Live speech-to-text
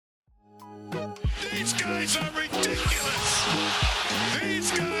guys are ridiculous.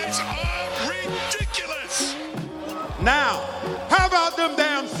 These guys are ridiculous. Now, how about them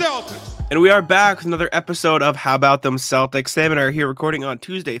damn Celtics? And we are back with another episode of How About Them Celtics. Sam and I are here recording on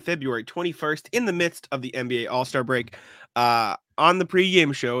Tuesday, February 21st, in the midst of the NBA All-Star break. On the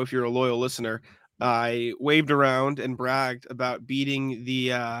pregame show, if you're a loyal listener, I waved around and bragged about beating the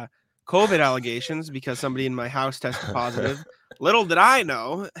COVID allegations because somebody in my house tested positive. Little did I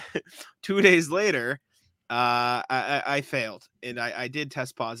know, 2 days later, I failed, and I did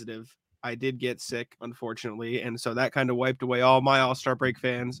test positive. I did get sick, unfortunately, and so that kind of wiped away all my All-Star break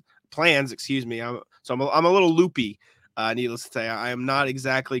plans. Excuse me. I'm a little loopy. Needless to say, I am not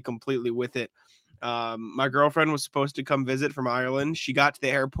exactly completely with it. My girlfriend was supposed to come visit from Ireland. She got to the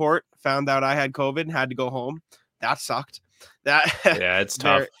airport, found out I had COVID, and had to go home. That sucked. Yeah, it's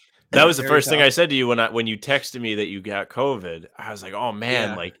tough. That was the first thing I said to you when you texted me that you got COVID. I was like, oh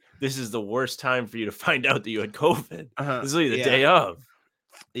man, like this is the worst time for you to find out that you had COVID. This is really the day of.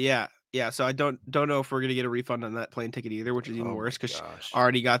 Yeah, so I don't know if we're gonna get a refund on that plane ticket either, which is even worse because I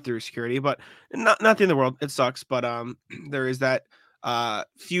already got through security. But not the end of the world. It sucks, but there is that.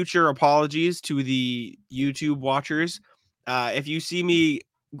 Future apologies to the YouTube watchers. If you see me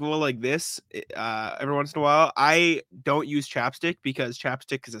go like this every once in a while, I don't use chapstick because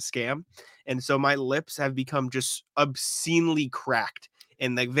chapstick is a scam, and so my lips have become just obscenely cracked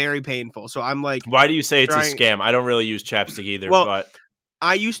and like very painful. So I'm like, why do you say it's a scam? I don't really use chapstick either, but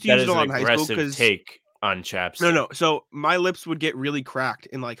I used to use it a lot in high school because take on chapstick. No. So my lips would get really cracked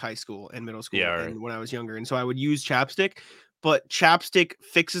in like high school and middle school and when I was younger, and so I would use chapstick. But chapstick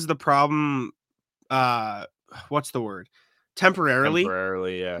fixes the problem. What's the word?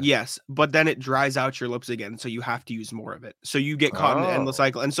 Temporarily, yeah. Yes, but then it dries out your lips again, so you have to use more of it. So you get caught in the endless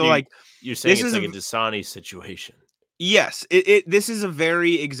cycle. And so, you're saying it's like a Dasani situation. Yes, this is a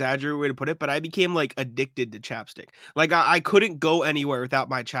very exaggerated way to put it, but I became like addicted to chapstick. Like I couldn't go anywhere without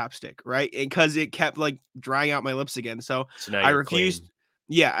my chapstick, right? Because it kept like drying out my lips again. So now I refused. Clean.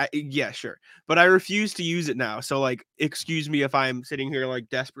 Yeah, sure. But I refuse to use it now. So like, excuse me if I'm sitting here like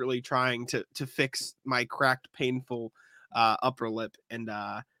desperately trying to fix my cracked, painful upper lip. And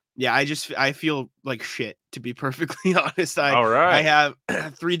I feel like shit, to be perfectly honest. All right. I have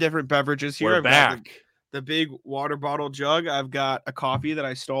 3 different beverages here. We're back. The big water bottle jug. I've got a coffee that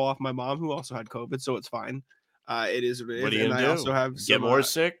I stole off my mom, who also had COVID, so it's fine. It is what it is. What are you gonna do? I also have get more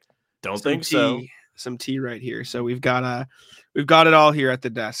sick? Don't think so. Some tea right here. So we've got it all here at the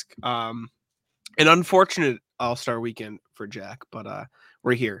desk. An unfortunate All-Star weekend for Jack, but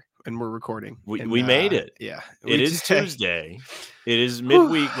we're here and we're recording. We made it. Yeah. It is Tuesday. It is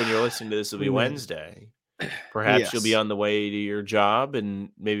midweek when you're listening to this. It'll be Wednesday. Perhaps you'll be on the way to your job, and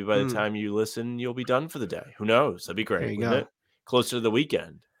maybe by the time you listen, you'll be done for the day. Who knows? That'd be great. There you go. Closer to the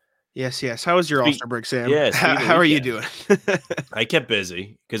weekend. Yes. How was your All-Star break, Sam? Yeah. How are you doing? I kept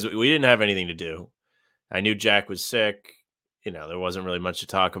busy because we didn't have anything to do. I knew Jack was sick. There wasn't really much to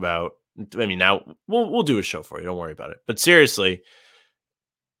talk about. I mean, now we'll do a show for you. Don't worry about it. But seriously,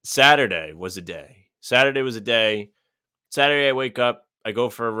 Saturday was a day. Saturday, I wake up, I go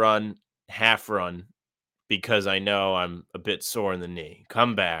for a run, half run, because I know I'm a bit sore in the knee.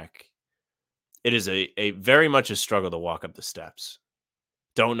 Come back. It is a very much a struggle to walk up the steps.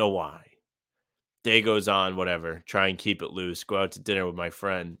 Don't know why. Day goes on, whatever. Try and keep it loose. Go out to dinner with my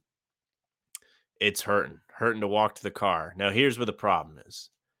friend. It's hurting to walk to the car. Now, here's where the problem is.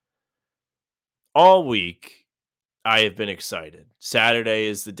 All week, I have been excited. Saturday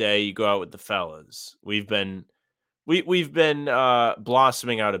is the day you go out with the fellas. We've been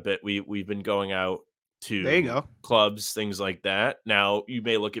blossoming out a bit. We've been going out to clubs, things like that. Now, you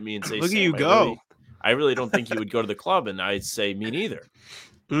may look at me and say, "Look at you go." I really don't think you would go to the club, and I'd say me neither.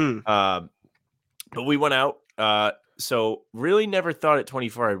 But we went out. So really never thought at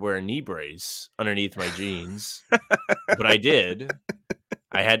 24 I'd wear a knee brace underneath my jeans, but I did.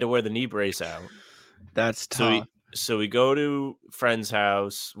 I had to wear the knee brace out. That's tough. So we go to a friend's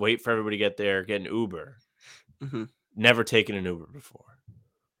house, wait for everybody to get there, get an Uber. Mm-hmm. Never taken an Uber before.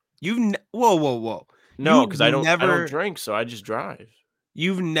 Whoa. No, because I don't drink, so I just drive.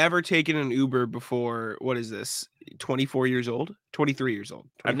 You've never taken an Uber before. What is this? 24 years old? 23 years old?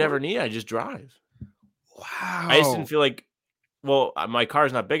 24? I've never I just drive. Wow. I just didn't feel like, my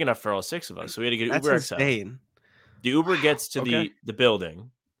car's not big enough for all 6 of us, so we had to get Uber XL. The Uber gets to the building.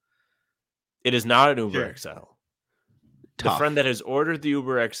 It is not an Uber XL. Tough. The friend that has ordered the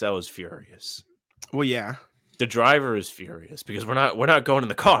Uber XL is furious. Well, yeah. The driver is furious because we're not going in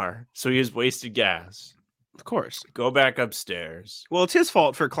the car, so he has wasted gas. Of course. Go back upstairs. Well, it's his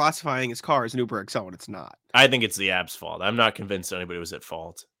fault for classifying his car as an Uber XL when it's not. I think it's the app's fault. I'm not convinced anybody was at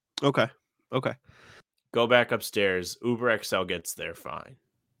fault. Okay. go back upstairs. Uber XL gets there fine.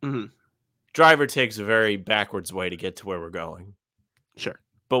 Mm-hmm. Driver takes a very backwards way to get to where we're going. Sure.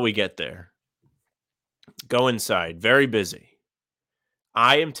 But we get there. Go inside. Very busy.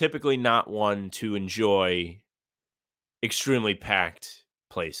 I am typically not one to enjoy extremely packed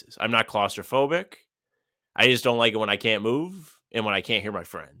places. I'm not claustrophobic. I just don't like it when I can't move and when I can't hear my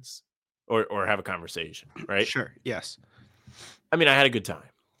friends or have a conversation, right? Sure. Yes. I mean, I had a good time.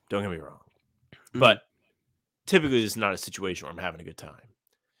 Don't get me wrong. But typically, this is not a situation where I'm having a good time.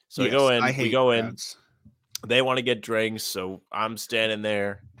 So Yes, we go in. I hate We go crowds. in. They want to get drinks, so I'm standing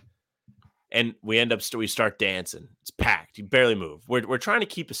there, and we end up. We start dancing. It's packed. You barely move. We're trying to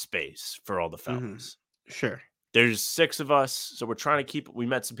keep a space for all the fellas. Sure. There's 6 of us, so we're trying to keep. We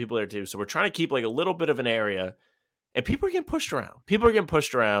met some people there too, so we're trying to keep like a little bit of an area. And people are getting pushed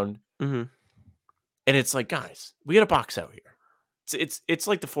around. Mm-hmm. And it's like, guys, we got to box out here. It's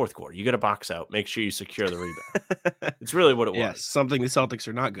like the fourth quarter. You got to box out. Make sure you secure the rebound. It's really what it Yes, was. something the Celtics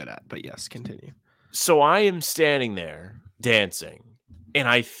are not good at. But yes, continue. So I am standing there dancing, and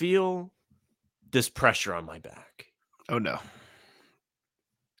I feel this pressure on my back. Oh no.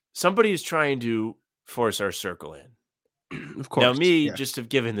 Somebody is trying to force our circle in. Of course. Now, me yeah. just have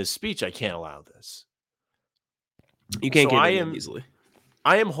given this speech. I can't allow this. You can't So get I in am easily.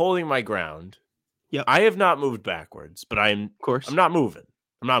 I am holding my ground. Yep. I have not moved backwards, but Of course. I'm not moving.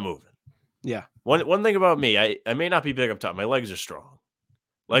 Yeah. One thing about me, I may not be big up top. My legs are strong.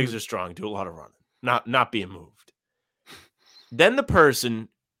 Legs are strong. Do a lot of running. Not being moved. Then the person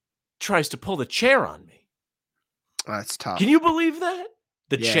tries to pull the chair on me. Oh, that's tough. Can you believe that?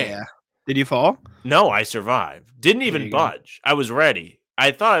 The chair. Yeah. Did you fall? No, I survived. Didn't There even you go. budge. I was ready.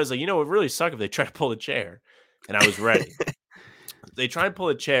 I thought, I was like, it would really suck if they try to pull the chair. And I was ready. They try and pull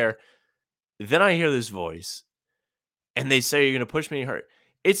a chair. Then I hear this voice. And they say, you're going to push me and hurt.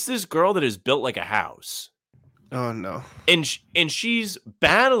 It's this girl that is built like a house. Oh no. And she's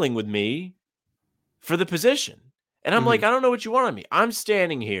battling with me for the position. And I'm like, I don't know what you want of me. I'm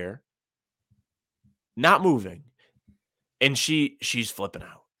standing here, not moving. And she's flipping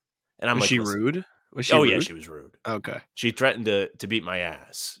out. And I'm Was like, she "Listen." rude? Was she Oh, rude? yeah, she was rude. Okay. She threatened to beat my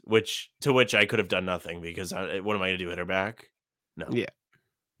ass, to which I could have done nothing because what am I going to do, hit her back? No. Yeah.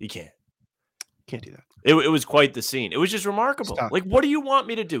 You can't. Can't do that. It was quite the scene. It was just remarkable. Stop. Like, what do you want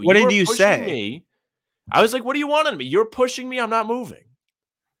me to do? What did are you pushing say? Me. I was like, what do you want of me? You're pushing me. I'm not moving.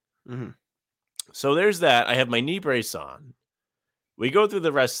 Mm-hmm. So there's that. I have my knee brace on. We go through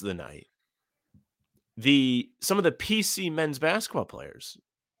the rest of the night. Some of the PC men's basketball players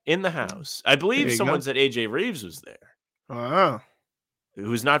in the house. I There believe you someone go. said AJ Reeves was there, Wow.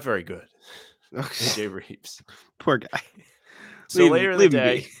 who's not very good. AJ Reeves. Poor guy. So Leave- later in the leave him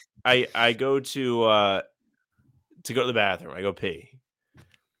day, be. I go to go to the bathroom. I go pee.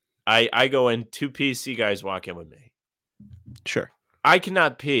 I go in. 2 PC guys walk in with me. Sure. I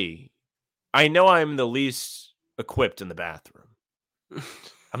cannot pee. I know I'm the least equipped in the bathroom.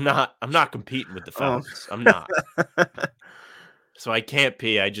 I'm not competing with the fellas. I'm not. So I can't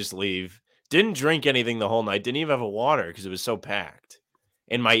pee. I just leave. Didn't drink anything the whole night. Didn't even have a water because it was so packed.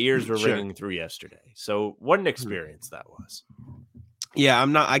 And my ears were Sure. ringing through yesterday. So what an experience that was. Yeah,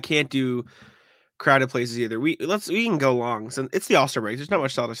 I can't do crowded places either. We can go long. So it's the All-Star break. There's not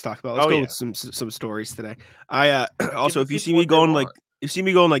much to talk about. Let's go with some stories today. I also, if you see me going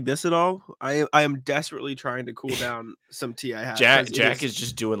like this at all, I am desperately trying to cool down some tea I have. Jack is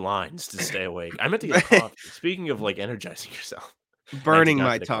just doing lines to stay awake. I meant to get coffee. Speaking of like energizing yourself, burning not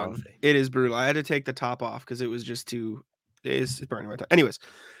my get a tongue. coffee. It is brutal. I had to take the top off because it was just too. It's burning my tongue. Anyways,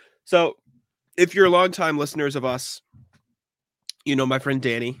 so if you're longtime listeners of us, you know my friend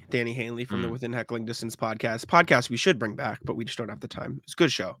Danny Hanley from the Within Heckling Distance podcast we should bring back, but we just don't have the time. It's a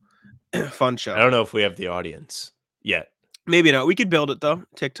good show. Fun show. I don't know if we have the audience yet. Maybe not. We could build it though.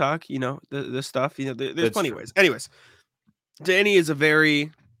 TikTok, this stuff, there's That's plenty of true. ways. Anyways, Danny is a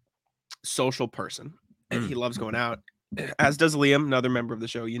very social person and he loves going out, as does Liam, another member of the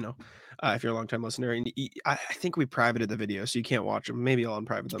show, if you're a long-time listener. And I think we privated the video, so you can't watch them. Maybe I'll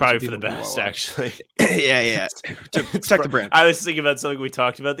unprivate them. Probably for the best, actually. yeah. To protect the brand. I was thinking about something we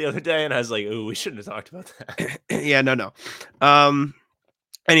talked about the other day, and I was like, "Ooh, we shouldn't have talked about that." Yeah, no.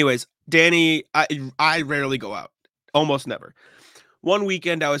 Anyways, Danny, I rarely go out, almost never. One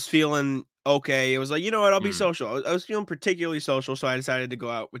weekend I was feeling okay. It was like, you know what, I'll be social. I was feeling particularly social, so I decided to go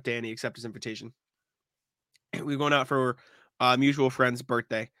out with Danny, accept his invitation. We were going out for mutual friend's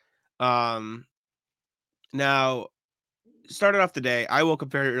birthday. Now, started off the day. I woke up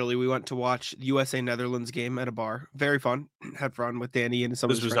very early. We went to watch the USA Netherlands game at a bar. Very fun. Had fun with Danny and some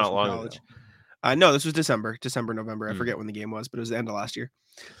of his friends from college. No, this was December, November. I forget when the game was, but it was the end of last year.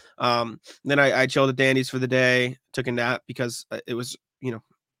 Then I chilled at Danny's for the day, took a nap because it was,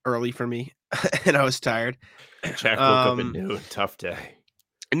 early for me and I was tired. Jack woke up at noon. Tough day.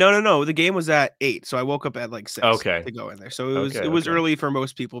 No. The game was at 8, so I woke up at like 6 Okay. to go in there. So it was Okay. early for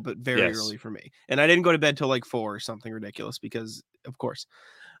most people, but very Yes. early for me. And I didn't go to bed till like 4 or something ridiculous because, of course.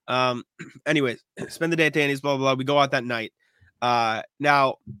 Anyways, spend the day at Danny's, blah, blah, blah. We go out that night.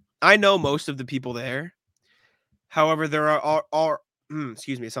 Now, I know most of the people there. However, there are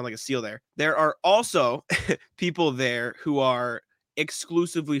excuse me, it sounds like a seal there. There are also people there who are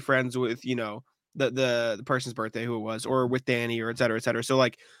exclusively friends with, the person's birthday, who it was, or with Danny, or et cetera, et cetera. So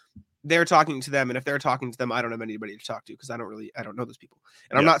like they're talking to them, and if they're talking to them, I don't have anybody to talk to because I don't know those people,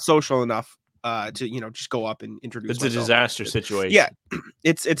 and I'm not social enough to just go up and introduce It's myself. a disaster situation. Yeah,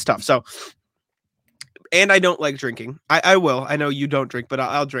 it's tough. So, and I don't like drinking. I will. I know you don't drink, but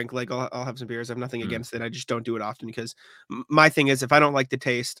I'll drink. Like I'll have some beers. I have nothing against it. I just don't do it often because my thing is if I don't like the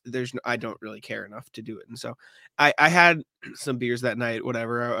taste, I don't really care enough to do it. And so I had some beers that night.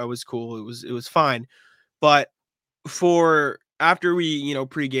 Whatever. I was cool. It was fine. But after we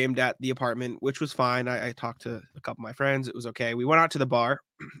pre-gamed at the apartment, which was fine. I talked to a couple of my friends. It was okay. We went out to the bar,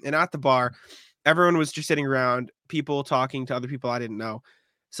 and at the bar, everyone was just sitting around, people talking to other people I didn't know.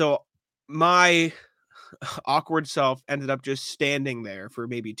 So my awkward self ended up just standing there for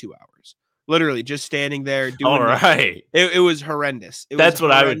maybe 2 hours, literally just standing there doing All right. It was horrendous. That's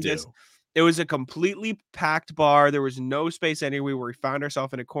what I would do. It was a completely packed bar. There was no space anywhere. We found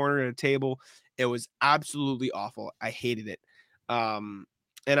ourselves in a corner at a table. It was absolutely awful. I hated it. And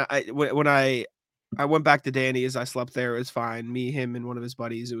when I went back to Danny's, I slept there. It was fine. Me, him, and one of his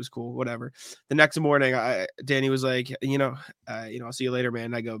buddies. It was cool. Whatever. The next morning, Danny was like, I'll see you later,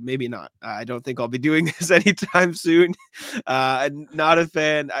 man. I go, maybe not. I don't think I'll be doing this anytime soon. Not a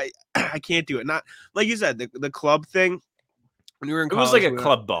fan. I can't do it. Not like you said, the club thing. When you were in college, it was like a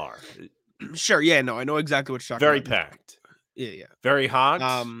club bar. Sure. Yeah. No, I know exactly what you're talking Very about. packed. Yeah. Very hot.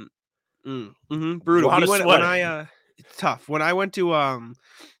 Brutal. When it's tough. When I went to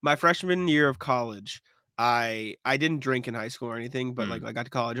my freshman year of college, I didn't drink in high school or anything, but like I got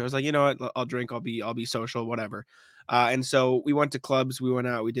to college, I was like, you know what, I'll drink, I'll be social, whatever. And so we went to clubs, we went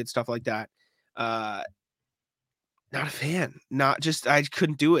out, we did stuff like that. Not a fan. I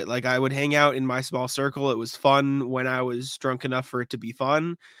couldn't do it. Like I would hang out in my small circle. It was fun when I was drunk enough for it to be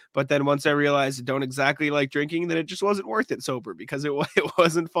fun. But then once I realized I don't exactly like drinking, then it just wasn't worth it sober because it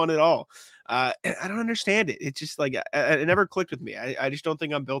wasn't fun at all. I don't understand it. It's just like it never clicked with me. I just don't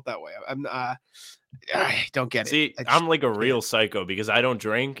think I'm built that way. I don't get it. See, I'm like a real psycho because I don't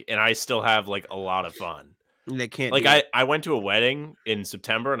drink and I still have like a lot of fun. They can't. Like I went to a wedding in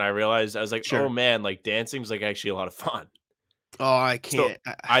September and I realized I was like, oh man, like dancing's like actually a lot of fun. Oh, I can't.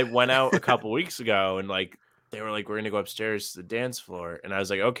 So I went out a couple weeks ago and like they were like, we're gonna go upstairs to the dance floor, and I was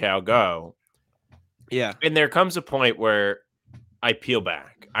like, okay, I'll go. Yeah. And there comes a point where I peel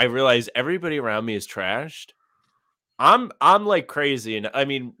back. I realize everybody around me is trashed. I'm like crazy, and I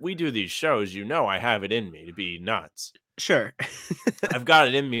mean, we do these shows. I have it in me to be nuts. Sure. I've got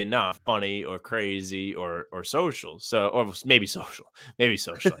it in me enough, funny or crazy or social. So, or maybe social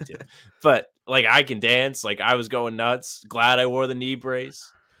I do. But like I can dance. Like I was going nuts. Glad I wore the knee brace.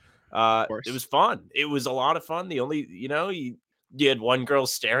 It was fun. It was a lot of fun. The only, you had one girl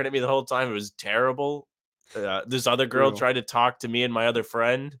staring at me the whole time. It was terrible. This other girl tried to talk to me and my other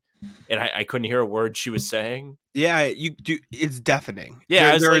friend, and I couldn't hear a word she was saying. Yeah, you do. It's deafening.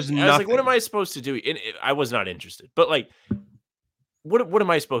 Yeah, I was like, what am I supposed to do? I was not interested. But like, what am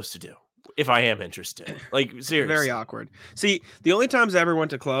I supposed to do if I am interested? Like, seriously, very awkward. See, the only times I ever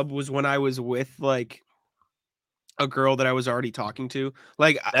went to club was when I was with like a girl that I was already talking to.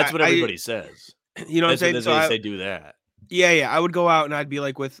 Like that's what everybody says. You know what I'm saying? So they do that. Yeah. I would go out and I'd be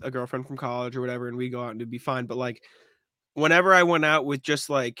like with a girlfriend from college or whatever, and we'd go out and it'd be fine. But like, whenever I went out with just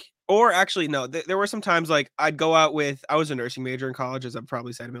like, or actually no, there were some times like I'd go out with. I was a nursing major in college, as I've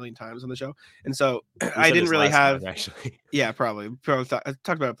probably said a million times on the show, and so I didn't really have. Actually, yeah, probably I talked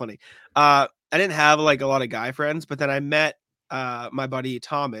about it plenty. I didn't have like a lot of guy friends, but then I met my buddy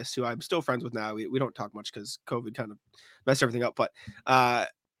Thomas, who I'm still friends with now. We don't talk much because COVID kind of messed everything up, but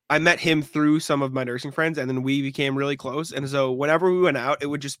I met him through some of my nursing friends, and then we became really close. And so whenever we went out, it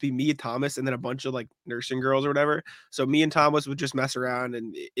would just be me and Thomas, and then a bunch of like nursing girls or whatever. So me and Thomas would just mess around,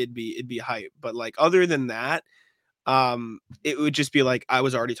 and it'd be hype. But like other than that, it would just be like I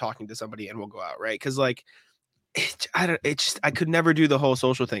was already talking to somebody, and we'll go out, right? Because like I could never do the whole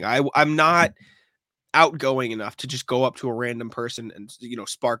social thing. I'm not outgoing enough to just go up to a random person and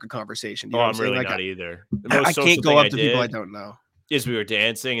spark a conversation. You know I'm really not either. I can't go up to people I don't know. Is we were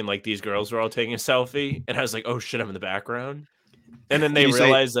dancing and like these girls were all taking a selfie, and I was like, oh shit, I'm in the background. And then they Did you say-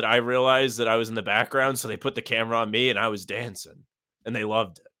 realized that I was in the background, so they put the camera on me and I was dancing, and they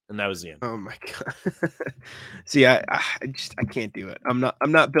loved it. And that was the end. Oh my god! See, I can't do it. I'm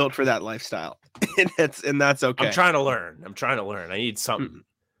not built for that lifestyle, and that's okay. I'm trying to learn. I need something.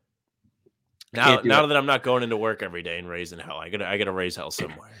 Can't do Now it. that I'm not going into work every day and raising hell, I gotta raise hell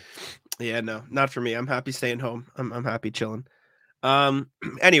somewhere. Yeah, no, not for me. I'm happy staying home. I'm happy chilling.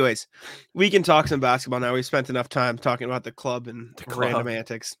 Anyways, we can talk some basketball now. We spent enough time talking about the club and random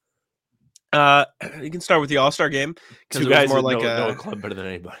antics. You can start with the All-Star game because Two it was guys more that like know a club better than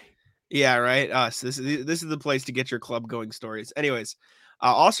anybody. Yeah, right. Us. This is the place to get your club going stories. Anyways,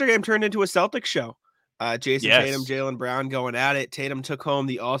 All-Star game turned into a Celtics show. Jason Tatum, Jaylen Brown going at it. Tatum took home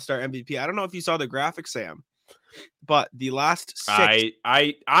the All-Star MVP. I don't know if you saw the graphic, Sam, but the last six.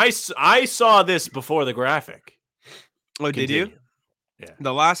 I saw this before the graphic. Oh, did you? Yeah.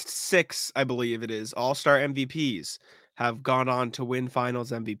 The last 6, I believe it is, All-Star MVPs have gone on to win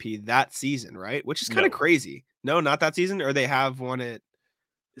Finals MVP that season, right? Which is kind of crazy. No, not that season, or they have won it.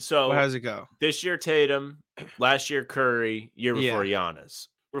 So how does it go? This year, Tatum. Last year, Curry. Year before, Giannis.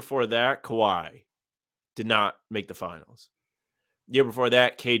 Before that, Kawhi did not make the finals. Year before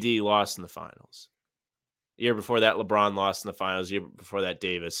that, KD lost in the finals. Year before that, LeBron lost in the finals. Year before that,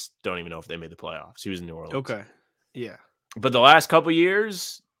 Davis. Don't even know if they made the playoffs. He was in New Orleans. Okay. Yeah. But the last couple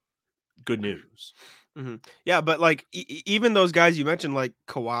years, good news. Mm-hmm. Yeah, but like even those guys you mentioned, like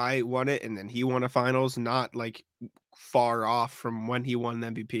Kawhi won it, and then he won a finals, not like far off from when he won the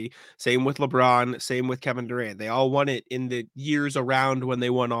MVP. Same with LeBron, same with Kevin Durant. They all won it in the years around when they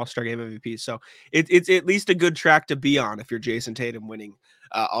won All-Star Game MVP. So it's at least a good track to be on if you're Jason Tatum winning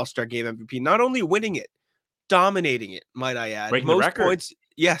All-Star Game MVP. Not only winning it, dominating it, might I add. Breaking the record. Points.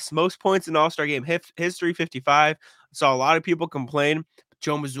 Yes, most points in All-Star Game history, 55. Saw a lot of people complain.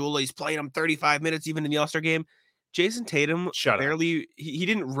 Joe Mazzulla, he's playing him 35 minutes even in the All-Star game. Jason Tatum barely he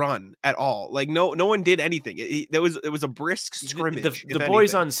didn't run at all. Like no one did anything. It was a brisk scrimmage. The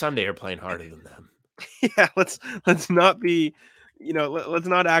boys on Sunday are playing harder than them. Yeah, let's not be, let's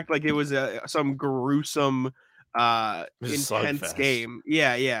not act like it was some gruesome intense game.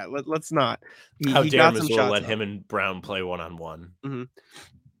 Yeah. Let's not. How dare Mazzulla let him and Brown play one-on-one. Mm-hmm.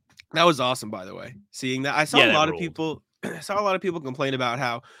 That was awesome, by the way. Seeing that, I saw a lot of people. I saw a lot of people complain about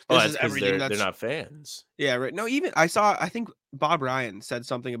how this is everything they're not fans. Yeah, right. No, even I think Bob Ryan said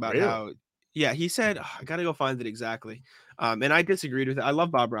something about how. Yeah, he said I gotta go find it exactly. And I disagreed with it. I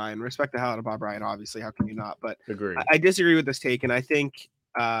love Bob Ryan, respect the hell out of Bob Ryan. Obviously, how can you not? But I disagree with this take, and I think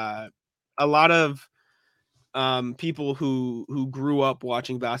a lot of people who grew up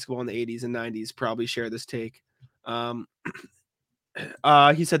watching basketball in the 80s and 90s probably share this take. He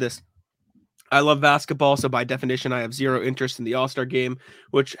said this: I love basketball, so by definition, I have zero interest in the All-Star game,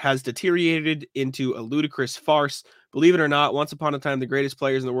 which has deteriorated into a ludicrous farce. Believe it or not, once upon a time, the greatest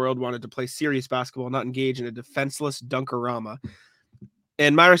players in the world wanted to play serious basketball, not engage in a defenseless dunkerama.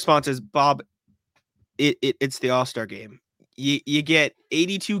 And my response is, Bob, it's the All-Star game. You get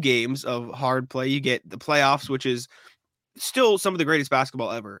 82 games of hard play. You get the playoffs, which is still some of the greatest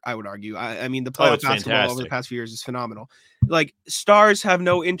basketball ever, I would argue. I mean, the playoff basketball over the past few years is phenomenal. Like, stars have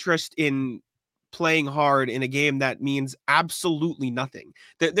no interest in playing hard in a game that means absolutely nothing.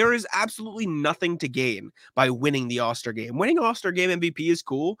 There is absolutely nothing to gain by winning the All-Star game. Winning All-Star game MVP is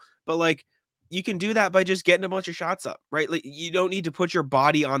cool, but like you can do that by just getting a bunch of shots up, right? Like you don't need to put your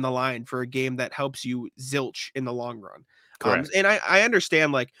body on the line for a game that helps you zilch in the long run. And I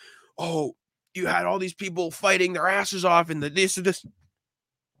understand, like, oh, you had all these people fighting their asses off and this.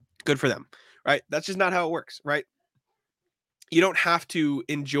 Good for them, right? That's just not how it works, right? You don't have to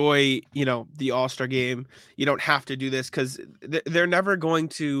enjoy, the All-Star game. You don't have to do this because they're never going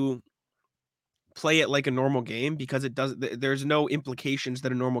to play it like a normal game because there's no implications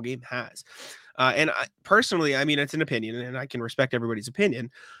that a normal game has. And personally, I mean, it's an opinion and I can respect everybody's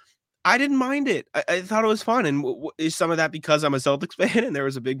opinion. I didn't mind it. I thought it was fun. And is some of that because I'm a Celtics fan and there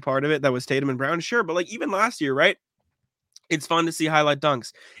was a big part of it that was Tatum and Brown? Sure. But like even last year, right? It's fun to see highlight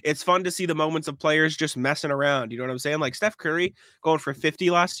dunks. It's fun to see the moments of players just messing around. You know what I'm saying? Like Steph Curry going for 50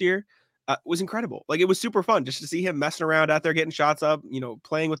 last year was incredible. Like it was super fun just to see him messing around out there, getting shots up,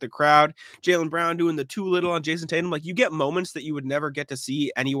 playing with the crowd. Jaylen Brown doing the too little on Jason Tatum. Like you get moments that you would never get to see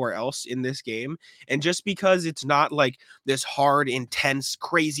anywhere else in this game. And just because it's not like this hard, intense,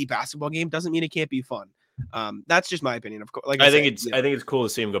 crazy basketball game doesn't mean it can't be fun. That's just my opinion. Of course, like I think it's cool to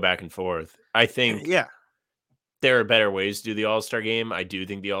see him go back and forth. I think there are better ways to do the All-Star game. I do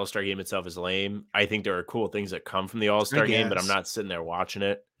think the All-Star game itself is lame. I think there are cool things that come from the All-Star game, but I'm not sitting there watching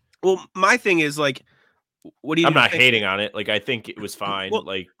it. Well, my thing is like, what do you? I'm not hating on it. Like I think it was fine. Well,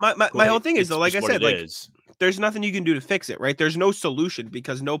 like my whole thing is though, like I said, like there's nothing you can do to fix it, right? There's no solution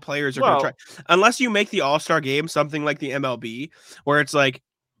because no players are going to Well, try unless you make the All-Star game something like the MLB, where it's like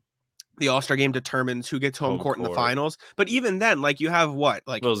the All-Star game determines who gets home court in the finals. But even then, like you have what,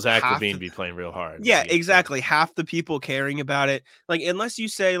 like will Zach half LaVine be playing real hard? yeah, exactly. Half the people caring about it. Like, unless you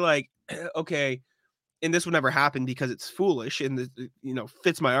say, like, okay, and this would never happen because it's foolish and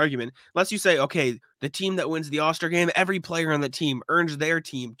fits my argument. Unless you say, okay, the team that wins the All-Star game, every player on the team earns their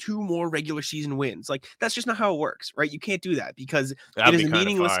team 2 more regular season wins. Like, that's just not how it works, right? You can't do that because it is a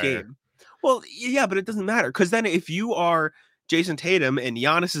meaningless game. Well, yeah, but it doesn't matter because then if you are Jason Tatum and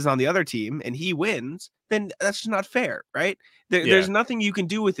Giannis is on the other team and he wins, then that's just not fair, right? There's nothing you can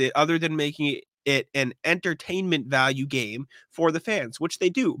do with it other than making it an entertainment value game for the fans, which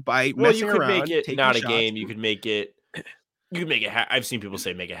they do by messing around. Well, you could make it not a shots. game. You could make it. You could make it. I've seen people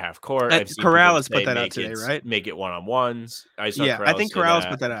say make it half court. I've seen Corrales put that out today, right? Make it 1-on-1s. I think Corrales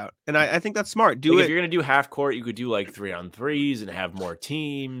put that out, and I think that's smart. If you're gonna do half court, you could do like 3-on-3s and have more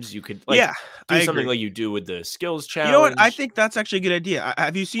teams. You could do something like you do with the skills challenge. You know what? I think that's actually a good idea.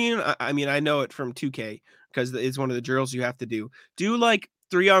 Have you seen? I mean, I know it from 2K because it's one of the drills you have to do. Do like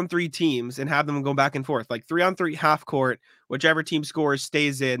 3-on-3 teams and have them go back and forth, like 3-on-3 half court. Whichever team scores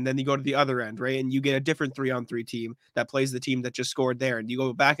stays in, then you go to the other end, right? And you get a different 3-on-3 team that plays the team that just scored there, and you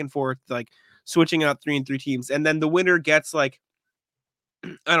go back and forth, like switching out 3-on-3 teams, and then the winner gets like,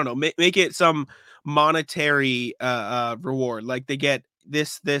 I don't know, make it some monetary reward, like they get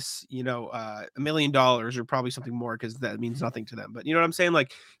this $1 million or probably something more because that means nothing to them, but you know what I'm saying,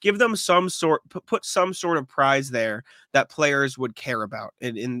 like give them put some sort of prize there that players would care about,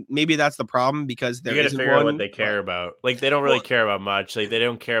 and maybe that's the problem because you got to figure out what they care about. Like they don't really care about much. Like they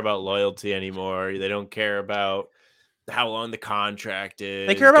don't care about loyalty anymore. They don't care about how long the contract is.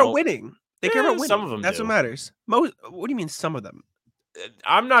 They care about winning. Care about winning. Some of them that's do. What matters. What do you mean some of them?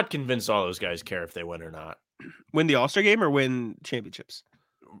 I'm not convinced all those guys care if they win or not. Win the All-Star game or win championships?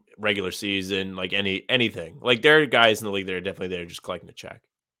 Regular season, like anything. Like there are guys in the league that are definitely there just collecting a check.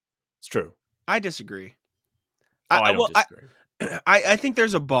 It's true. I disagree. I don't disagree. I think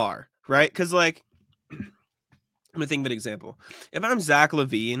there's a bar, right? Because like, let me think of an example. If I'm Zach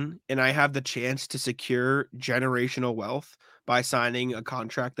LaVine and I have the chance to secure generational wealth by signing a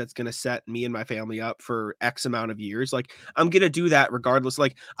contract that's going to set me and my family up for X amount of years, like I'm going to do that regardless.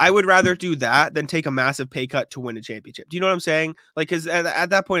 Like I would rather do that than take a massive pay cut to win a championship. Do you know what I'm saying? Like, because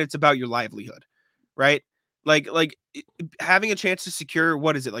at that point, it's about your livelihood, right? Like having a chance to secure,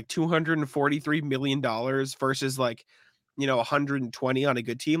 what is it, like $243 million versus like, 120 on a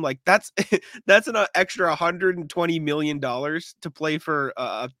good team. Like that's an extra $120 million to play for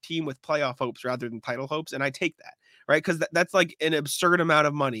a team with playoff hopes rather than title hopes. And I take that, right? Because that's like an absurd amount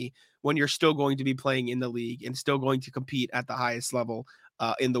of money when you're still going to be playing in the league and still going to compete at the highest level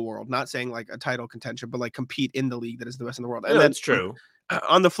in the world. Not saying like a title contention, but like compete in the league that is the best in the world. And that's true.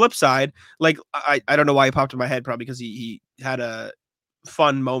 On the flip side, like I don't know why he popped in my head, probably because he had a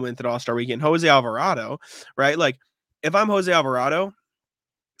fun moment at All-Star Weekend. Jose Alvarado, right? Like if I'm Jose Alvarado,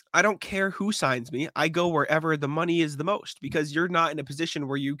 I don't care who signs me. I go wherever the money is the most because you're not in a position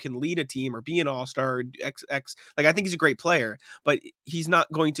where you can lead a team or be an all-star X. Like I think he's a great player, but he's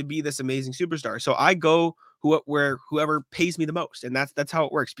not going to be this amazing superstar. So I go where whoever pays me the most. And that's how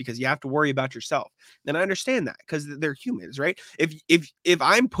it works because you have to worry about yourself. And I understand that because they're humans, right? If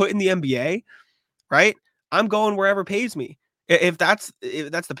I'm put in the NBA, right, I'm going wherever pays me. If that's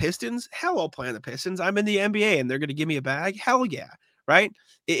the Pistons, hell, I'll play on the Pistons. I'm in the NBA and they're going to give me a bag. Hell yeah. Right.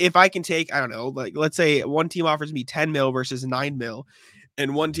 If I can take, I don't know, like let's say one team offers me 10 mil versus 9 mil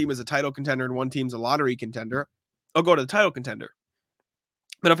and one team is a title contender and one team's a lottery contender, I'll go to the title contender.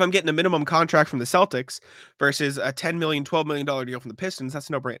 But if I'm getting a minimum contract from the Celtics versus a $10 million, $12 million deal from the Pistons, that's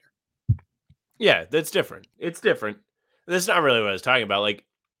a no brainer. Yeah, that's different. It's different. That's not really what I was talking about. Like,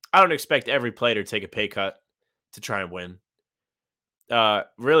 I don't expect every player to take a pay cut to try and win.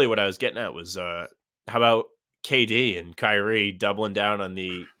 Really what I was getting at was how about KD and Kyrie doubling down on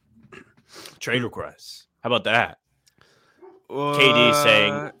the trade requests? How about that? KD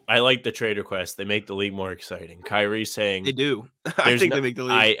saying, I like the trade request. They make the league more exciting. Kyrie saying they do. I think they make the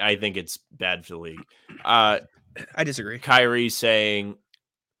league. I think it's bad for the league. I disagree. Kyrie saying,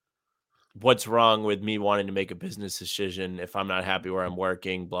 what's wrong with me wanting to make a business decision if I'm not happy where I'm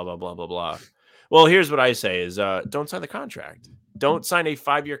working, blah, blah, blah, blah, blah. Well, here's what I say is don't sign the contract. Don't sign a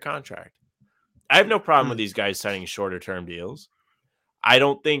 5-year contract. I have no problem with these guys signing shorter term deals. I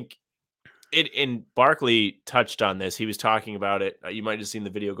don't think it, and Barkley touched on this. He was talking about it. You might have seen the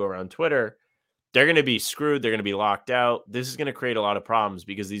video go around Twitter. They're going to be screwed. They're going to be locked out. This is going to create a lot of problems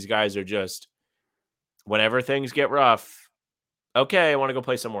because these guys are just, whenever things get rough, okay, I want to go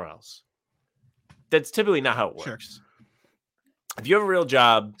play somewhere else. that's typically not how it Sure. works. If you have a real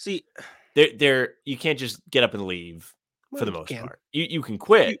job, See, you can't just get up and leave for the you most can. part. You can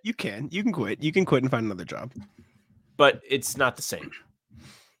quit, You can quit. You can quit and find another job. but it's not the same.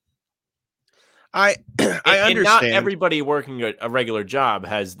 I understand. And not everybody working a regular job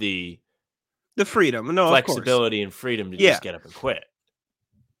has the freedom. No, flexibility and freedom to just get up and quit.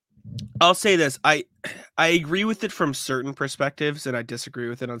 I'll say this. I agree with it from certain perspectives, and I disagree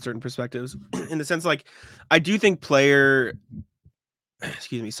with it on certain perspectives. In the sense, like, I do think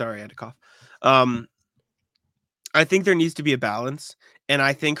excuse me, sorry, I had to cough. I think there needs to be a balance. And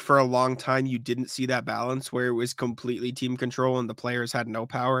I think for a long time, you didn't see that balance where it was completely team control and the players had no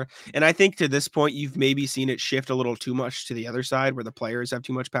power. And I think to this point, you've maybe seen it shift a little too much to the other side where the players have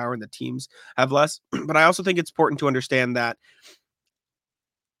too much power and the teams have less. But I also think it's important to understand that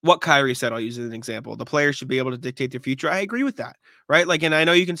what Kyrie said, I'll use as an example. The players should be able to dictate their future. I agree with that, right? Like, and I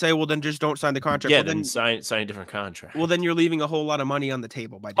know you can say, well, then just don't sign the contract. Yeah, well, then sign a different contract. Well, then you're leaving a whole lot of money on the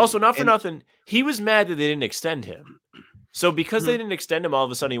table by doing also, not it. for nothing, he was mad that they didn't extend him. So because Mm-hmm. they didn't extend him, all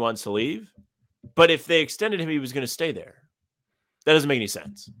of a sudden he wants to leave. But if they extended him, he was going to stay there. That doesn't make any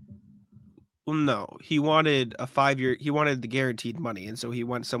sense. Well, no, he wanted a 5-year. He wanted the guaranteed money, and so he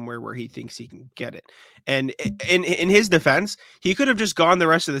went somewhere where he thinks he can get it. And in his defense, he could have just gone the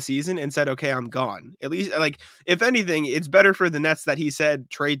rest of the season and said, "Okay, I'm gone." At least, like, if anything, it's better for the Nets that he said,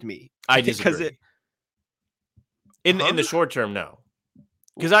 "Trade me." I disagree. In the short term, no.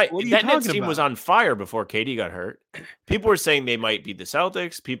 Because that Nets team was on fire before KD got hurt. People were saying they might beat the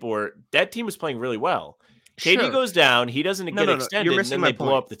Celtics. That team was playing really well. KD goes down, he doesn't get extended, and then they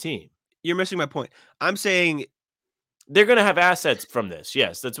blow up the team. You're missing my point. I'm saying they're going to have assets from this.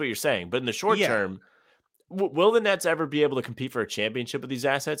 Yes, that's what you're saying. But in the short term, will the Nets ever be able to compete for a championship with these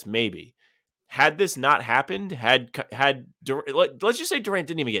assets? Maybe. Had this not happened, let's just say Durant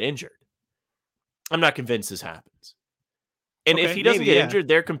didn't even get injured. I'm not convinced this happens. And if he doesn't get injured,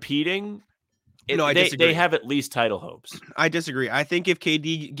 they're competing. No, I disagree. They have at least title hopes. I disagree. I think if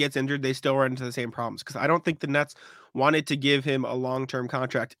KD gets injured, they still run into the same problems because I don't think the Nets wanted to give him a long-term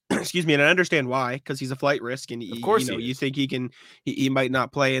contract. Excuse me, and I understand why, because he's a flight risk, and of course, you think he might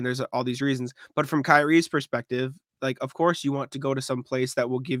not play, and there's all these reasons. But from Kyrie's perspective, like, of course, you want to go to some place that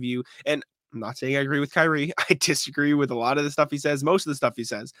will give you. And I'm not saying I agree with Kyrie. I disagree with a lot of the stuff he says, most of the stuff he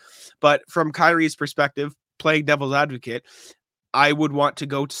says. But from Kyrie's perspective, playing devil's advocate, I would want to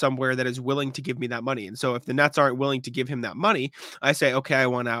go to somewhere that is willing to give me that money. And so if the Nets aren't willing to give him that money, I say, okay, I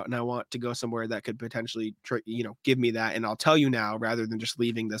want out and I want to go somewhere that could potentially, give me that. And I'll tell you now, rather than just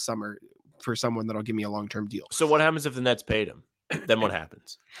leaving this summer for someone that'll give me a long-term deal. So what happens if the Nets paid him? Then what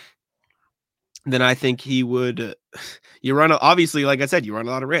happens? Then I think he would, obviously, like I said, you run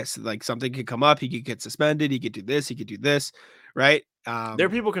a lot of risks. Like something could come up. He could get suspended. He could do this, right? There are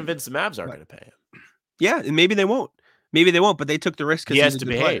people convinced the Mavs aren't going to pay him. Yeah, and maybe they won't. But they took the risk because he has to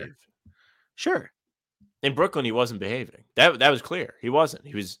behave. Player. Sure. In Brooklyn, he wasn't behaving. That was clear. He wasn't.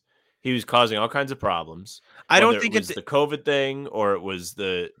 He was causing all kinds of problems. I don't think it's the COVID thing or it was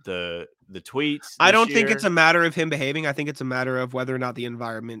the tweets. I don't think it's a matter of him behaving. I think it's a matter of whether or not the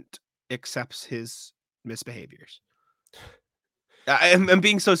environment accepts his misbehaviors. I'm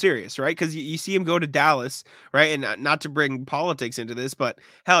being so serious, right? Because you see him go to Dallas, right? And not to bring politics into this, but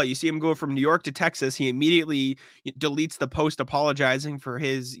hell, you see him go from New York to Texas. He immediately deletes the post apologizing for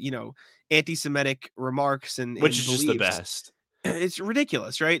his, anti-Semitic remarks which is just the best. It's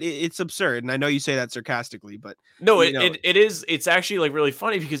ridiculous, right? It's absurd, and I know you say that sarcastically, but no, it is. It's actually like really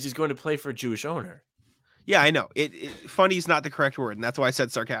funny because he's going to play for a Jewish owner. Yeah, I know. Funny is not the correct word, and that's why I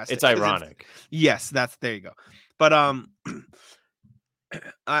said sarcastic. It's ironic. Yes, there you go. But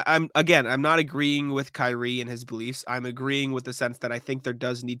I'm not agreeing with Kyrie and his beliefs. I'm agreeing with the sense that I think there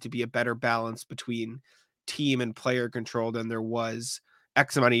does need to be a better balance between team and player control than there was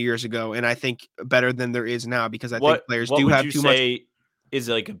X amount of years ago, and I think better than there is now because I think players do have too much. Is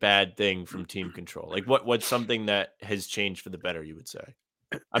like a bad thing from team control? Like what's something that has changed for the better? You would say.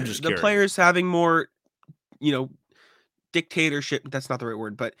 I'm just curious. Players having more, dictatorship. That's not the right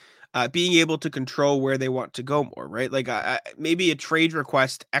word, but being able to control where they want to go more, right? Like maybe a trade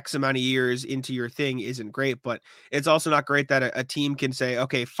request X amount of years into your thing isn't great, but it's also not great that a team can say,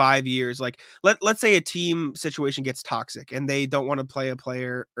 okay, 5 years. Like let's say a team situation gets toxic and they don't want to play a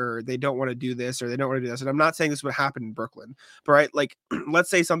player or they don't want to do this or they don't want to do this. And I'm not saying this would happen in Brooklyn, but right? Like let's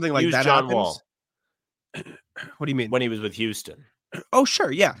say something like that John happens. Wall. What do you mean? When he was with Houston. Oh,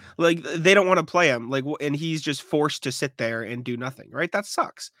 sure. Yeah. Like they don't want to play him and he's just forced to sit there and do nothing. Right. That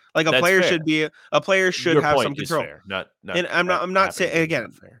sucks. Like a player should have some control. And I'm not saying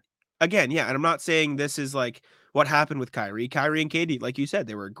again. Yeah. And I'm not saying this is like what happened with Kyrie and KD. Like you said,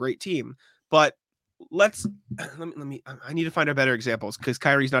 they were a great team, but let me. I need to find out better examples because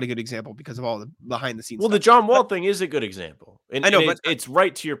Kyrie's not a good example because of all the behind the scenes. Well, stuff. the John Wall thing is a good example, and I know, and but it's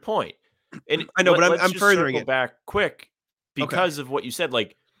right to your point. And I know, but let's I'm just furthering circle it back quick because of what you said.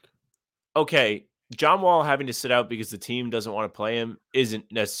 Like, okay, John Wall having to sit out because the team doesn't want to play him isn't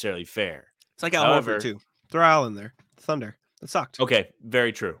necessarily fair. It's like Al However, Horford too. Throw Al in there. Thunder. That sucked. Okay,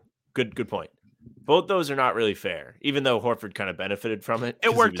 very true. Good point. Both those are not really fair, even though Horford kind of benefited from it. It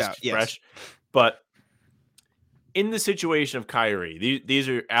 'cause he worked was out, yes. fresh. But in the situation of Kyrie, these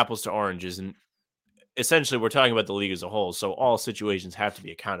are apples to oranges, and essentially we're talking about the league as a whole. So all situations have to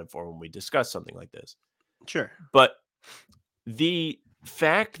be accounted for when we discuss something like this. Sure. But the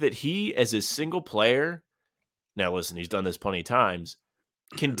fact that he, as a single player, now listen, he's done this plenty of times,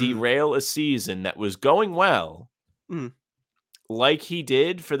 can derail a season that was going well, like he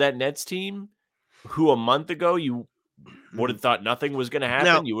did for that Nets team, who a month ago you would have thought nothing was going to happen.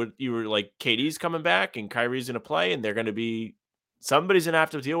 Now, You were like, KD's coming back and Kyrie's going to play, and they're going to be somebody's going to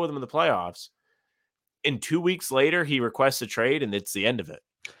have to deal with him in the playoffs. And 2 weeks later, he requests a trade, and it's the end of it.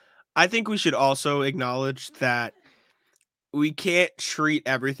 I think we should also acknowledge that we can't treat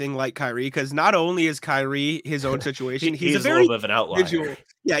everything like Kyrie because not only is Kyrie his own situation, he's a very little bit of an outlier. individual.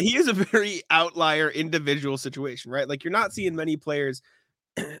 Yeah, he is a very outlier individual situation, right? Like you're not seeing many players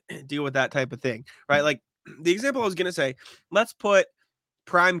deal with that type of thing, right? Like the example I was gonna say, let's put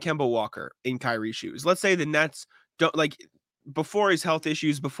prime Kemba Walker in Kyrie's shoes. Let's say the Nets don't like before his health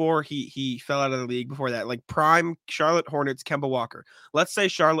issues, before he fell out of the league, before that, like prime Charlotte Hornets Kemba Walker. Let's say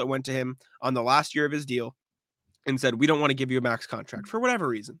Charlotte went to him on the last year of his deal and said, we don't want to give you a max contract for whatever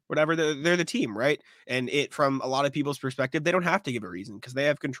reason, whatever they're the team, right? And it, from a lot of people's perspective, they don't have to give a reason because they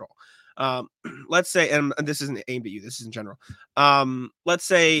have control. Let's say, and this isn't aimed at you, this is in general. Let's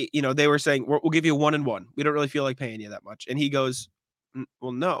say, they were saying, we'll give you 1-1. We don't really feel like paying you that much. And he goes,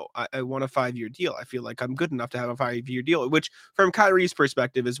 well, no, I want a 5-year deal. I feel like I'm good enough to have a 5-year deal, which from Kyrie's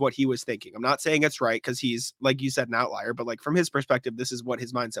perspective is what he was thinking. I'm not saying it's right because he's, like you said, an outlier, but like from his perspective, this is what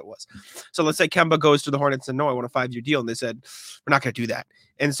his mindset was. So let's say Kemba goes to the Hornets and no, I want a 5-year deal. And they said, we're not going to do that.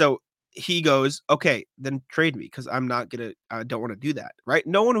 And so he goes, okay, then trade me because I'm not going to, I don't want to do that. Right.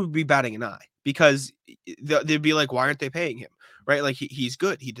 No one would be batting an eye because they'd be like, why aren't they paying him? Right. Like he's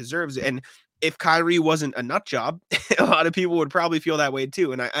good. He deserves it. And if Kyrie wasn't a nut job, a lot of people would probably feel that way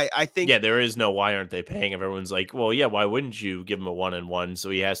too. And I think, yeah, there is no why aren't they paying him? Everyone's like, well, yeah, why wouldn't you give him a 1-1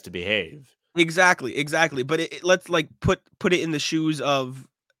 so he has to behave? Exactly. But let's like put it in the shoes of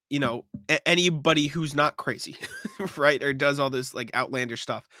anybody who's not crazy, right? Or does all this like outlandish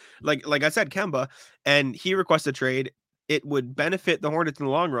stuff. Like I said, Kemba, and he requested a trade. It would benefit the Hornets in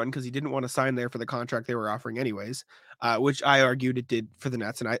the long run because he didn't want to sign there for the contract they were offering anyways, which I argued it did for the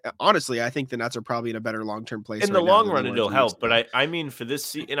Nets. And I think the Nets are probably in a better long-term place. In the long run, it'll help. But I mean, for this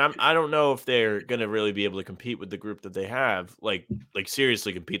season, I don't know if they're going to really be able to compete with the group that they have. Like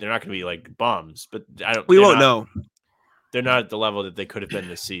seriously compete. They're not going to be like bums, but we won't know. They're not at the level that they could have been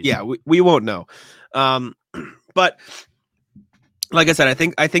this season. Yeah, we won't know. But like I said,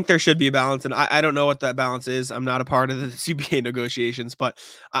 I think there should be a balance, and I don't know what that balance is. I'm not a part of the CBA negotiations, but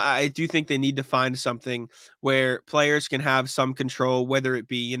I do think they need to find something where players can have some control, whether it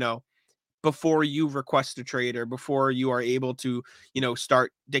be, before you request a trade or before you are able to,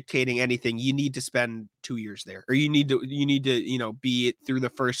 start dictating anything, you need to spend 2 years there, or you need to, be it through the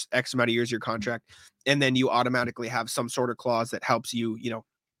first X amount of years of your contract. And then you automatically have some sort of clause that helps you,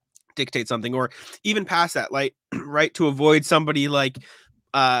 dictate something, or even past that, like, right, to avoid somebody like,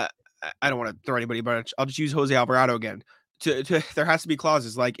 I don't want to throw anybody, but I'll just use Jose Alvarado again. There has to be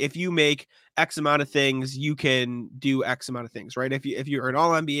clauses like if you make X amount of things, you can do X amount of things, right? If you're an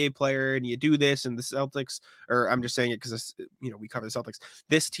all NBA player and you do this, and the Celtics, or I'm just saying it because we cover the Celtics,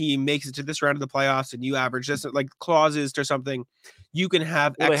 this team makes it to this round of the playoffs and you average this, like clauses or something, you can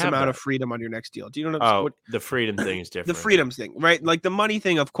have X amount of freedom on your next deal. Do you know what the freedom thing is different? The freedoms thing, right? Like the money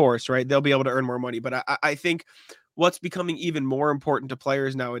thing, of course, right? They'll be able to earn more money, but I think what's becoming even more important to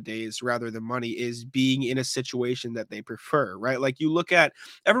players nowadays rather than money is being in a situation that they prefer, right? Like you look at,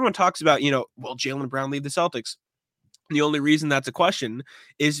 everyone talks about, will Jaylen Brown leave the Celtics? And the only reason that's a question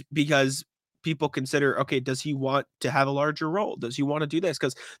is because people consider, okay, does he want to have a larger role? Does he want to do this?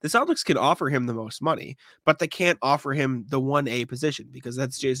 Because the Celtics can offer him the most money, but they can't offer him the 1A position because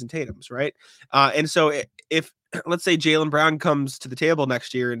that's Jason Tatum's, right? And so if let's say Jaylen Brown comes to the table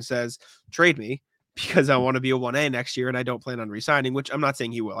next year and says, trade me, because I want to be a 1A next year and I don't plan on resigning, which I'm not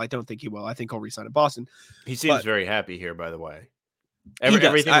saying he will. I don't think he will. I think he'll resign in Boston. He seems very happy here, by the way.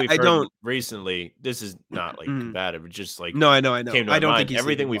 Everything we've heard recently, this is not like combative. It's just like, no, I know. I don't think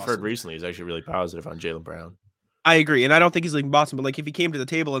everything we've heard recently is actually really positive on Jaylen Brown. I agree, and I don't think he's leaving Boston. But like, if he came to the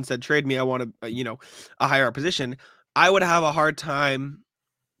table and said, "Trade me, I want a higher up position," I would have a hard time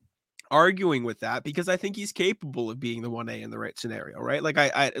arguing with that because I think he's capable of being the 1A in the right scenario, right? Like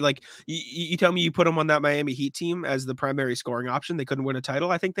I like you tell me you put him on that Miami Heat team as the primary scoring option, they couldn't win a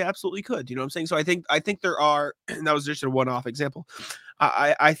title. I think they absolutely could. You know what I'm saying? So I think there are, and that was just a one-off example.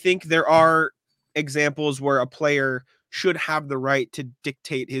 I think there are examples where a player should have the right to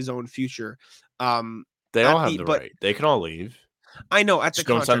dictate his own future. They all have the right. They can all leave. I know at Just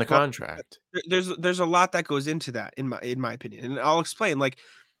the don't sign the contract. There's a lot that goes into that in my opinion, and I'll explain. Like,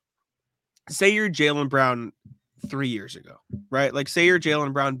 say you're Jaylen Brown 3 years ago, right? Like, say you're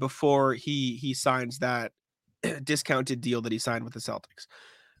Jaylen Brown before he signs that discounted deal that he signed with the Celtics,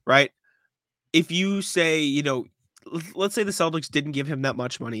 right? If you say, let's say the Celtics didn't give him that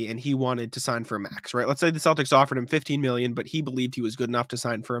much money and he wanted to sign for a max, right? Let's say the Celtics offered him $15 million, but he believed he was good enough to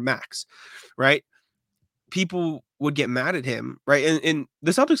sign for a max, right? People would get mad at him, right? And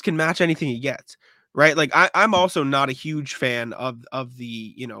the Celtics can match anything he gets, right? Like, I'm also not a huge fan of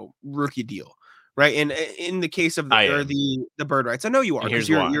the rookie deal, right? And in the case of the bird rights, I know you are, because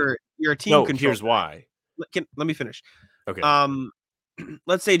you're a team controller. Here's why. Let me finish. Okay.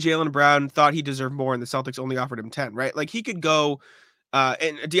 Let's say Jaylen Brown thought he deserved more and the Celtics only offered him 10, right? Like, he could go,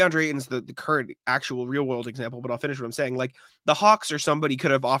 and DeAndre Ayton's the current actual real world example, but I'll finish what I'm saying. Like, the Hawks or somebody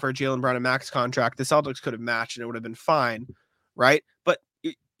could have offered Jaylen Brown a max contract. The Celtics could have matched and it would have been fine, right? But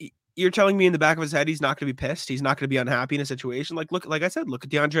you're telling me in the back of his head he's not going to be pissed? He's not going to be unhappy in a situation? Like I said, look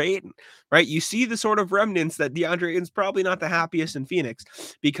at DeAndre Ayton, right? You see the sort of remnants that DeAndre Ayton's probably not the happiest in Phoenix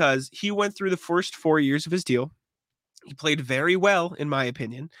because he went through the first 4 years of his deal. He played very well, in my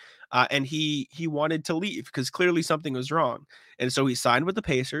opinion, and he wanted to leave because clearly something was wrong. And so he signed with the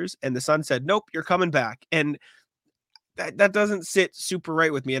Pacers, and the Suns said, "Nope, you're coming back." And that doesn't sit super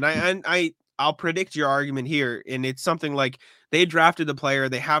right with me. And I'll predict your argument here, and it's something like they drafted the player,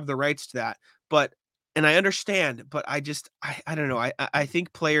 they have the rights to that, and I understand, but I don't know. I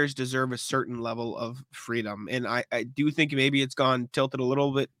think players deserve a certain level of freedom, and I do think maybe it's gone tilted a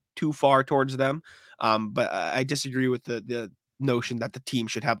little bit too far towards them. But I disagree with the notion that the team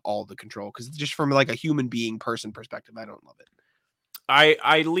should have all the control, because just from like a human being person perspective, I don't love it.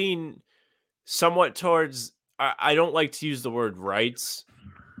 I lean somewhat towards, I don't like to use the word rights,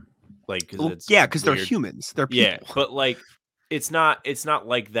 like, because they're humans, they're people. Yeah, but like it's not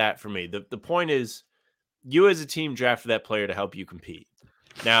like that for me. The point is, you as a team drafted that player to help you compete.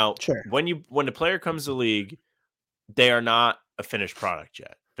 Now, sure, when the player comes to the league, they are not a finished product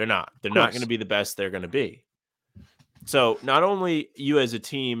yet. They're not going to be the best they're going to be. So not only you as a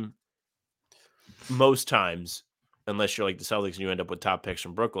team, most times, unless you're like the Celtics and you end up with top picks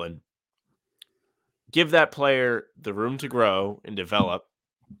from Brooklyn, give that player the room to grow and develop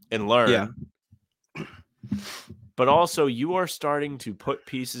and learn. Yeah. But also, you are starting to put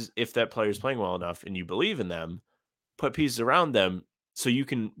pieces, if that player is playing well enough and you believe in them, put pieces around them so you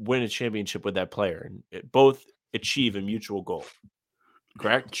can win a championship with that player and both achieve a mutual goal.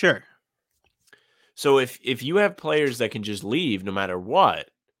 Correct? Sure. So if you have players that can just leave no matter what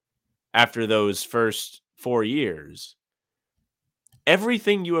after those first 4 years,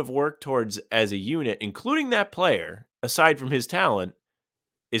 everything you have worked towards as a unit, including that player, aside from his talent,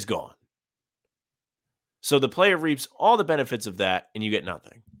 is gone. So the player reaps all the benefits of that and you get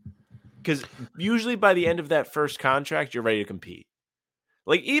nothing. Because usually by the end of that first contract, you're ready to compete.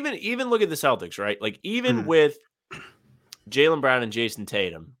 Like, even look at the Celtics, right? Like, even with Jaylen Brown and Jason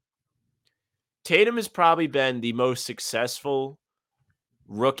Tatum has probably been the most successful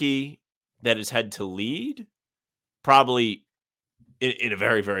rookie that has had to lead probably in a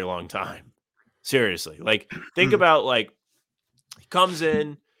very, very long time. Seriously. Like, think about, like, he comes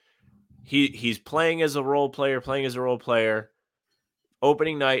in, he's playing as a role player.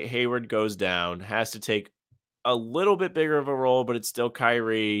 Opening night, Hayward goes down, has to take a little bit bigger of a role, but it's still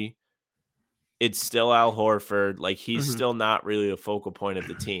Kyrie. It's still Al Horford. Like, he's still not really a focal point of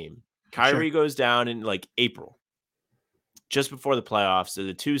the team. Kyrie goes down in like April, just before the playoffs. So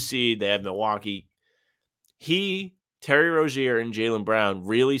the 2 seed, they have Milwaukee. Terry Rozier and Jaylen Brown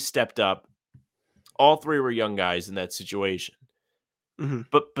really stepped up. All three were young guys in that situation.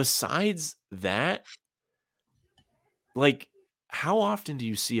 But besides that, like, how often do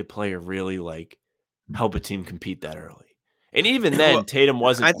you see a player really like help a team compete that early? And even then, Tatum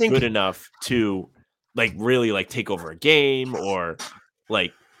wasn't good enough to like really like take over a game or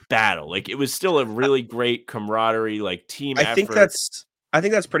like battle. Like, it was still a really great camaraderie, like team effort. I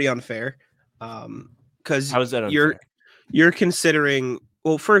think that's pretty unfair. Because how is that unfair? You're considering,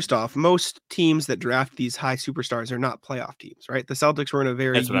 well, first off, most teams that draft these high superstars are not playoff teams, right? The Celtics were in a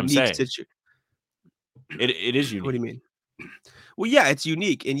very unique situation. It is unique. What do you mean? Well, yeah, it's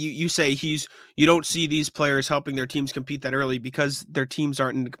unique. And you say you don't see these players helping their teams compete that early because their teams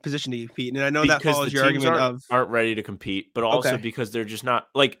aren't in a position to compete. And I know that Because follows the your teams argument aren't ready to compete, but also Okay. because they're just not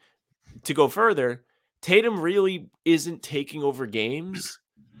like, to go further, Tatum really isn't taking over games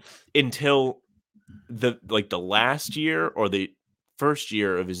until the last year or the first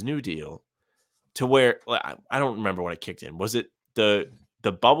year of his new deal, to where I don't remember when it kicked in. Was it the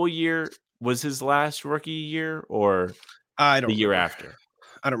bubble year was his last rookie year, or I the don't year remember. after?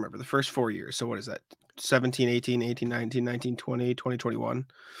 I don't remember the first 4 years. So what is that? 17, 18, 18, 19, 19, 20, 20, 21.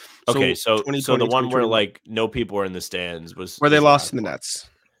 Okay, So so 2020, the one where 2021, no people were in the stands was where they his lost last to the one. Nets.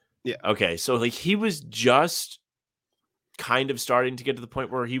 Yeah. Okay, so he was just kind of starting to get to the point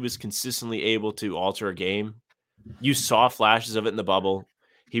where he was consistently able to alter a game. You saw flashes of it in the bubble.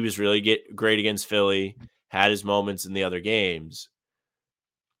 He was really great against Philly, had his moments in the other games.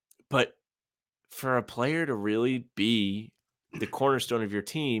 But for a player to really be the cornerstone of your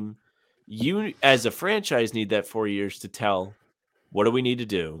team, you as a franchise need that 4 years to tell, what do we need to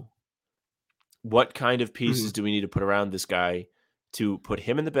do? What kind of pieces do we need to put around this guy to put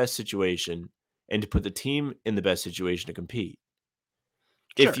him in the best situation and to put the team in the best situation to compete?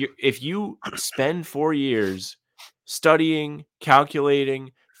 Sure. If you spend 4 years studying,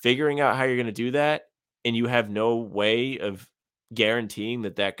 calculating, figuring out how you're going to do that, and you have no way of guaranteeing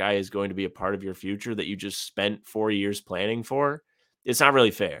that guy is going to be a part of your future that you just spent 4 years planning for, it's not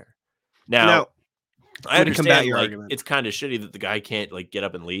really fair. Now, I I'm going to combat understand, your like, argument. it's kind of shitty that the guy can't, like, get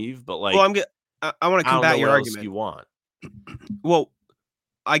up and leave, but, like, Well, I want to I don't know combat your what else argument. you want. Well,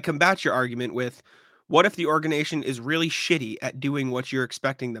 I combat your argument with, what if the organization is really shitty at doing what you're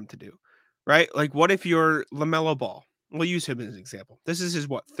expecting them to do, right? Like, what if you're LaMelo Ball? We'll use him as an example. This is his,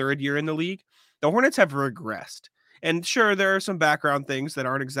 third year in the league? The Hornets have regressed. And sure, there are some background things that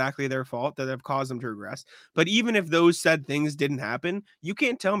aren't exactly their fault that have caused them to regress. But even if those said things didn't happen, you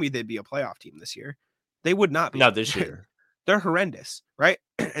can't tell me they'd be a playoff team this year. They would not be. Not this year. They're horrendous, right?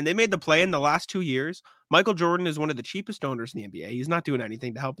 And they made the play in the last 2 years. Michael Jordan is one of the cheapest owners in the NBA. He's not doing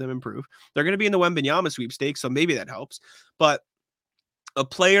anything to help them improve. They're going to be in the Wembanyama sweepstakes, so maybe that helps. But a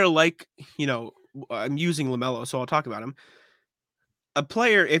player like, I'm using LaMelo, so I'll talk about him. A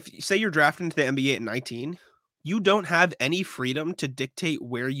player, if say you're drafted into the NBA at 19, you don't have any freedom to dictate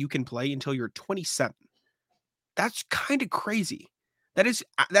where you can play until you're 27. That's kind of crazy.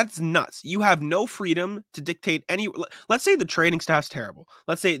 That's nuts. You have no freedom to dictate any. Let's say the training staff's terrible.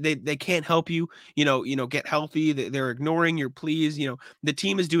 Let's say they can't help you, get healthy. They're ignoring your pleas. The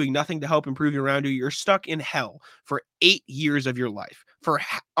team is doing nothing to help improve you around you. You're stuck in hell for 8 years of your life, for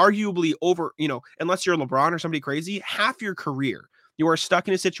arguably over, unless you're LeBron or somebody crazy, half your career. You are stuck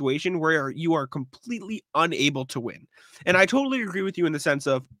in a situation where you are completely unable to win. And I totally agree with you in the sense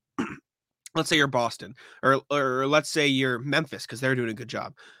of, let's say you're Boston, or let's say you're Memphis, because they're doing a good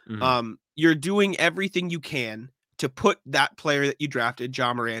job. Mhm. You're doing everything you can to put that player that you drafted,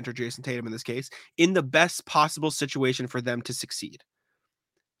 Ja Morant or Jason Tatum in this case, in the best possible situation for them to succeed.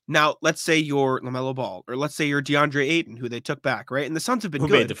 Now, let's say you're LaMelo Ball, or let's say you're DeAndre Ayton, who they took back, right? And the Suns have been Who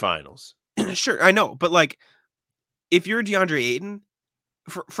made good. the finals? Sure, I know, but like, if you're DeAndre Ayton,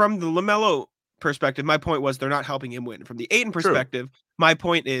 from the LaMelo perspective, my point was they're not helping him win. From the Ayton perspective, my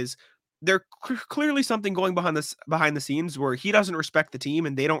point is there's clearly something going behind the scenes where he doesn't respect the team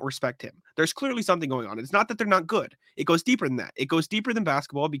and they don't respect him. There's clearly something going on. It's not that they're not good. It goes deeper than that. It goes deeper than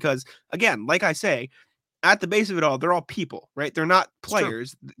basketball because, again, like I say, at the base of it all, they're all people, right? They're not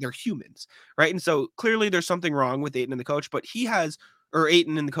players. They're humans, right? And so clearly there's something wrong with Ayton and the coach, but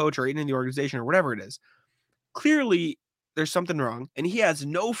Ayton and the coach, or Ayton and the organization, or whatever it is. Clearly there's something wrong, and he has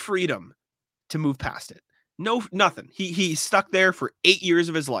no freedom to move past it. No, nothing. He's stuck there for 8 years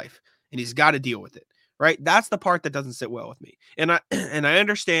of his life, and he's got to deal with it. Right? That's the part that doesn't sit well with me. And I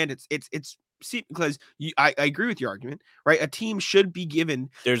understand it's see, because I agree with your argument, right? A team should be given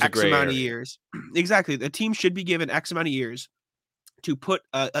There's a X gray amount of area. years. Exactly. The team should be given X amount of years to put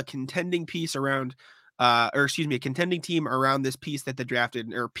a contending piece around, a contending team around this piece that they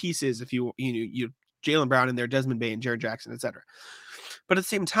drafted, or pieces, if you Jaylen Brown in there, Desmond Bane, Jaren Jackson, etc. But at the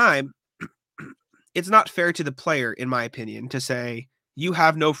same time, it's not fair to the player, in my opinion, to say you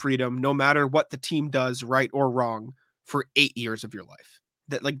have no freedom no matter what the team does, right or wrong, for 8 years of your life.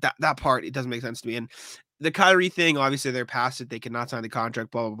 That part, it doesn't make sense to me. And the Kyrie thing, obviously they're past it. They cannot sign the contract,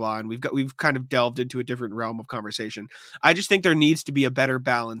 blah, blah, blah. And we've kind of delved into a different realm of conversation. I just think there needs to be a better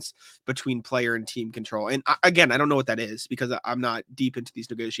balance between player and team control. And again, I don't know what that is because I'm not deep into these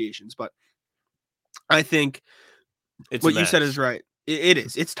negotiations, but I think It's what you said is right. It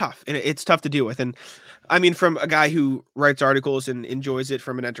is. It's tough. And it's tough to deal with. And I mean, from a guy who writes articles and enjoys it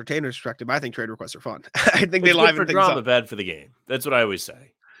from an entertainer's perspective, I think trade requests are fun. I think they It's good liven for things drama, up. bad for the game. That's what I always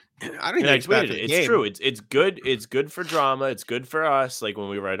say. I don't And think I it's bad tweeted for it. the It's game. true. It's good. It's good for drama. It's good for us. Like when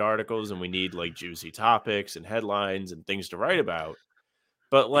we write articles and we need like juicy topics and headlines and things to write about.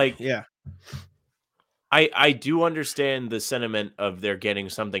 But like, Yeah. I do understand the sentiment of they're getting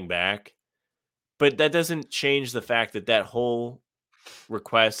something back, but that doesn't change the fact that that whole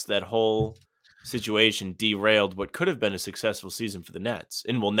request, that whole situation derailed what could have been a successful season for the Nets,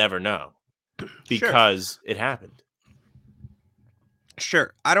 and we'll never know because it happened.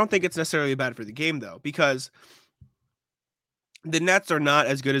 Sure. I don't think it's necessarily bad for the game, though, because the Nets are not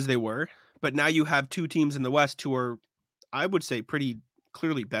as good as they were, but now you have two teams in the West who are, I would say, pretty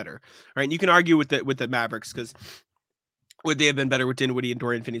clearly better, right? And you can argue with the Mavericks because would they have been better with Dinwiddie and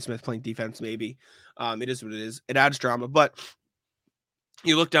Dorian Finney-Smith playing defense? Maybe. It is what it is. It adds drama, but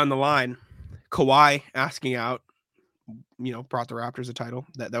you look down the line, Kawhi asking out, brought the Raptors a title.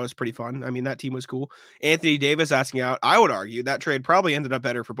 That was pretty fun. I mean, that team was cool. Anthony Davis asking out, I would argue that trade probably ended up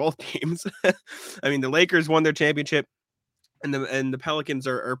better for both teams. I mean, the Lakers won their championship, and the Pelicans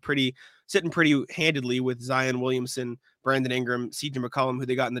are sitting pretty handedly with Zion Williamson, Brandon Ingram, CJ McCollum, who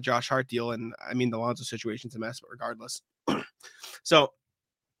they got in the Josh Hart deal. And I mean, the Lonzo situation's a mess, but regardless. So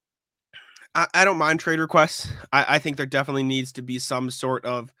I don't mind trade requests. I think there definitely needs to be some sort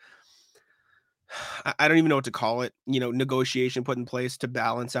of, I don't even know what to call it, negotiation put in place to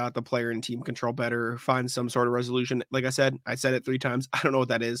balance out the player and team control better, find some sort of resolution. Like I said it 3 times. I don't know what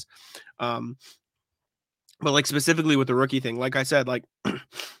that is. But like specifically with the rookie thing, like I said, like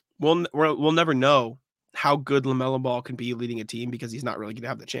we'll never know how good LaMelo Ball can be leading a team because he's not really going to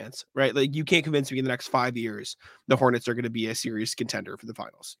have the chance, right? Like you can't convince me in the next 5 years the Hornets are going to be a serious contender for the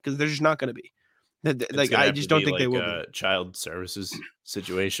finals because they're just not going to be. Like I just don't think they will be. Child services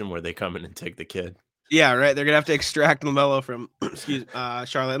situation where they come in and take the kid. Yeah, right. They're gonna have to extract LaMelo from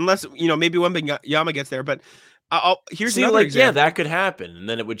Charlotte, unless maybe Wembanyama gets there. But here's another example. Yeah, that could happen, and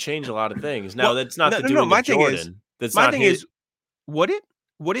then it would change a lot of things. Now that's not the doing of Jordan. My thing is, would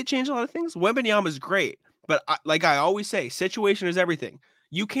it change a lot of things? Wembanyama is great, but like I always say, situation is everything.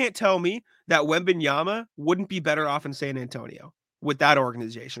 You can't tell me that Wembanyama wouldn't be better off in San Antonio with that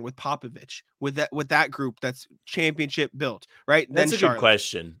organization, with Popovich, with that group that's championship built, right? That's a good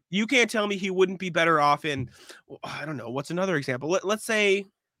question. You can't tell me he wouldn't be better off in, I don't know, what's another example? Let's say,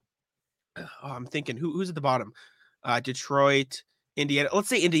 I'm thinking, who's at the bottom? Detroit, Indiana. Let's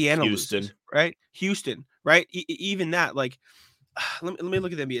say Indiana Houston. loses, right? Houston, right? Even that, like, let me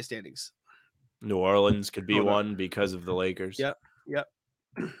look at the NBA standings. New Orleans could be one because of the Lakers. Yep.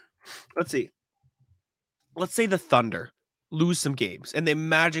 Let's see. Let's say the Thunder lose some games and they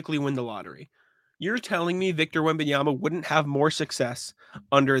magically win the lottery. You're telling me Victor Wembanyama wouldn't have more success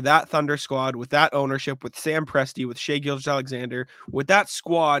under that Thunder squad with that ownership, with Sam Presti, with Shai Gilgeous-Alexander, with that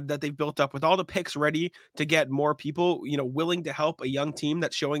squad that they've built up, with all the picks ready to get more people, willing to help a young team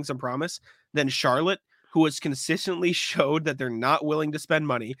that's showing some promise, than Charlotte, who has consistently showed that they're not willing to spend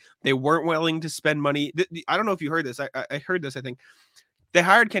money. They weren't willing to spend money. I don't know if you heard this. I heard this, I think. They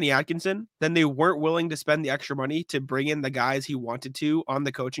hired Kenny Atkinson, then they weren't willing to spend the extra money to bring in the guys he wanted to on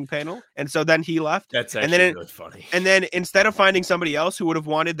the coaching panel. And so then he left. That's actually really funny. And then instead of finding somebody else who would have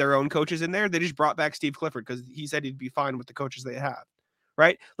wanted their own coaches in there, they just brought back Steve Clifford because he said he'd be fine with the coaches they have.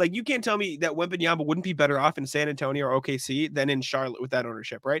 Right? Like you can't tell me that Wembanyama wouldn't be better off in San Antonio or OKC than in Charlotte with that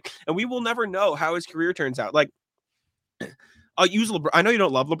ownership, right? And we will never know how his career turns out. Like I'll use LeBron. I know you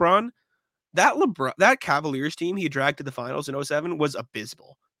don't love LeBron. That Cavaliers team he dragged to the finals in 2007 was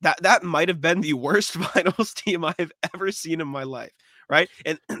abysmal. That might have been the worst finals team I've ever seen in my life, right?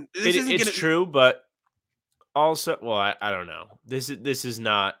 And it's true, but also, well, I don't know. This is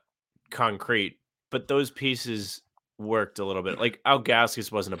not concrete, but those pieces worked a little bit. Like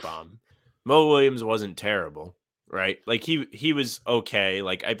Ilgauskas wasn't a bomb. Mo Williams wasn't terrible, right? Like he was okay.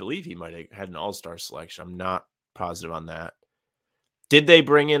 Like I believe he might have had an all-star selection. I'm not positive on that. Did they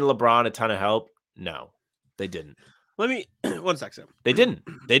bring in LeBron a ton of help? No, they didn't. Let me 1 second. They didn't.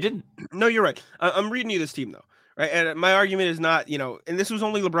 No, you're right. I'm reading you this team though, right? And my argument is not, and this was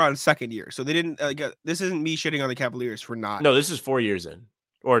only LeBron's second year, so they didn't. This isn't me shitting on the Cavaliers for not. No, this is 4 years in,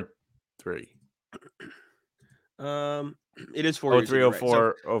 or 3. It is 4 years. 03,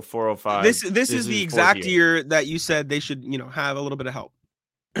 04, 04, 05. This is the exact year that you said they should, have a little bit of help.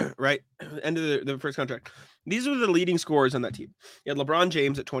 Right? End of the first contract. These are the leading scorers on that team. You had LeBron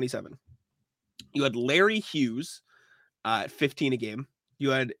James at 27. You had Larry Hughes at 15 a game.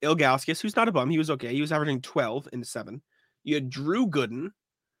 You had Ilgauskas, who's not a bum. He was okay. He was averaging 12 and 7. You had Drew Gooden,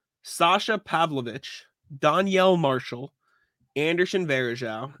 Sasha Pavlovich, Danielle Marshall, Anderson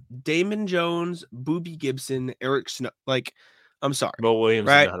Varejao, Damon Jones, Boobie Gibson, Eric Snow. Like, I'm sorry. Mo Williams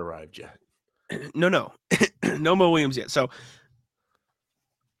right? has not arrived yet. No, no Mo Williams yet. So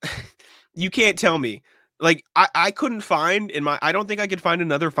you can't tell me. Like, I couldn't find I don't think I could find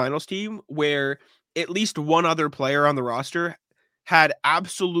another finals team where at least one other player on the roster had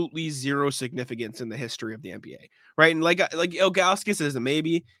absolutely zero significance in the history of the NBA, right? And like Ilgauskas is a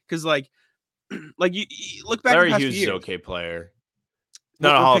maybe because like you look back. Larry the past Hughes few is an years, okay player,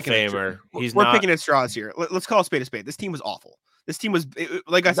 not a Hall of Famer. We're picking at straws here. Let's call a spade a spade. This team was awful. This team was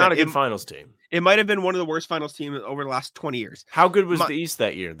like I said, not a good finals team. It might have been one of the worst finals teams over the last 20 years. How good was the East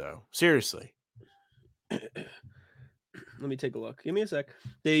that year, though? Seriously. Let me take a look. Give me a sec.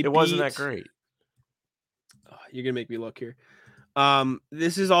 It wasn't that great. Oh, you're gonna make me look here.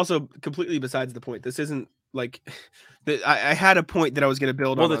 This is also completely besides the point. This isn't like I had a point that I was going to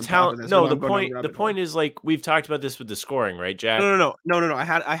build on. Well, the talent. No, the point is like we've talked about this with the scoring, right, Jack? No.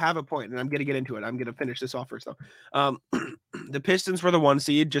 I have a point, and I'm going to get into it. I'm going to finish this off first, though. The Pistons were the 1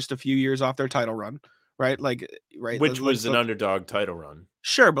 seed, just a few years off their title run, right? Which was an underdog title run.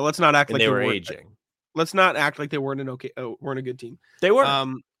 Sure, but let's not act like they were aging. Let's not act like they weren't weren't a good team. They were.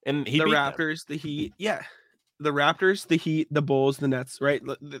 And the Raptors, the Heat, yeah. The Raptors, the Heat, the Bulls, the Nets, right?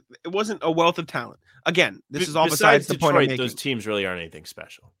 It wasn't a wealth of talent. Again, this is all besides the Detroit, point I'm making. Those teams really aren't anything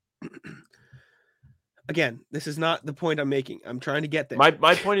special. Again, this is not the point I'm making. I'm trying to get there.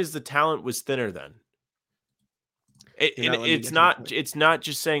 My point is the talent was thinner then. It's not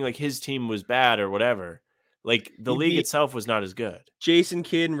just saying like his team was bad or whatever. Like the league itself was not as good. Jason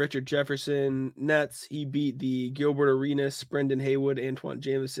Kidd and Richard Jefferson, Nets. He beat the Gilbert Arenas, Brendan Haywood, Antoine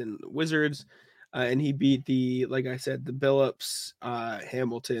Jameson Wizards. And he beat like I said, the Billups,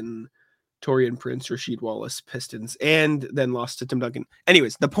 Hamilton, Taurean Prince, Rasheed Wallace Pistons, and then lost to Tim Duncan.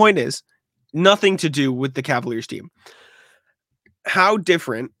 Anyways, the point is nothing to do with the Cavaliers team. How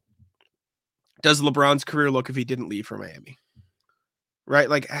different does LeBron's career look if he didn't leave for Miami? Right?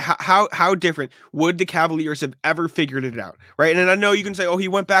 Like how different would the Cavaliers have ever figured it out? Right. And I know you can say, oh, he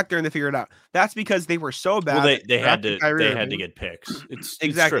went back there and they figured it out. That's because they were so bad. Well, they had to get picks. It's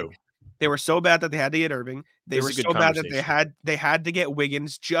exactly. It's true. They were so bad that they had to get Irving. They were so bad that they had to get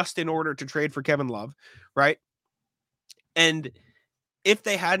Wiggins just in order to trade for Kevin Love, right? And if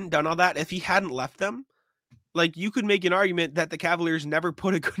they hadn't done all that, if he hadn't left them, like you could make an argument that the Cavaliers never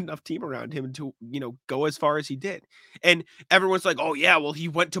put a good enough team around him to, go as far as he did. And everyone's like, oh yeah, well, he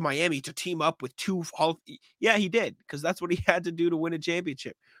went to Miami to team up with yeah, he did, because that's what he had to do to win a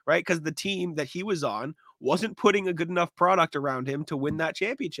championship, right? Because the team that he was on wasn't putting a good enough product around him to win that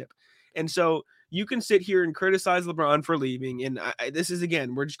championship. And so you can sit here and criticize LeBron for leaving. And this is,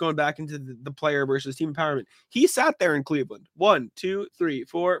 again, we're just going back into the player versus team empowerment. He sat there in Cleveland 1, 2, 3,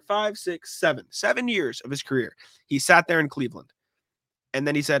 4, 5, 6, 7 years of his career. He sat there in Cleveland. And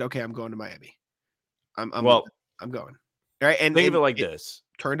then he said, okay, I'm going to Miami. I'm going. All right. And think of it like this.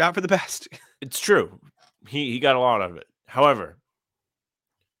 Turned out for the best. It's true. He got a lot of it. However,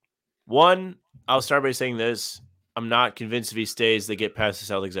 one, I'll start by saying this. I'm not convinced if he stays, they get past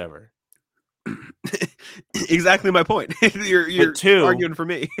the Celtics ever. Exactly my point. You're arguing for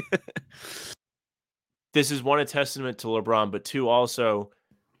me. This is one, a testament to LeBron, but two, also,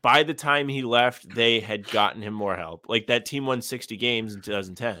 by the time he left, they had gotten him more help. Like that team won 60 games in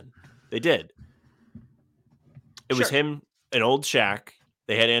 2010. They did. It was him, an old Shaq.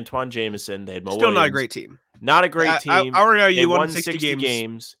 They had Antoine Jameson. They had Mo Williams. Not a great team. Not a great team. I already know you won 60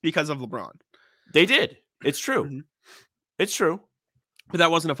 games because of LeBron. They did. It's true. Mm-hmm. It's true. But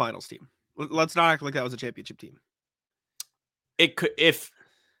that wasn't a finals team. Let's not act like that was a championship team. It could,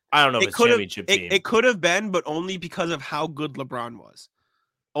 I don't know if it's a championship team. It could have been, but only because of how good LeBron was.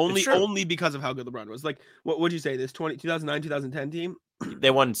 Only because of how good LeBron was. Like, what would you say? This 2009, 2010 team?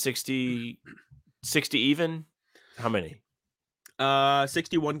 They won 60 even? How many?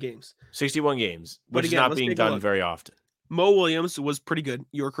 61 games. 61 games, which is not being done very often. Mo Williams was pretty good.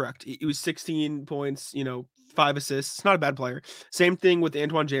 You were correct. He was 16 points, 5 assists. It's not a bad player. Same thing with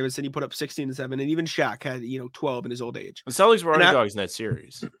Antoine Jameson. He put up 16 and 7, and even Shaq had 12 in his old age. The Celtics were underdogs in that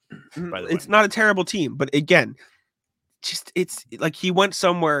series. By the way, it's not a terrible team, but again, it's like he went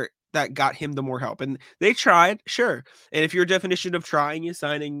somewhere that got him the more help, and they tried, sure. And if your definition of trying is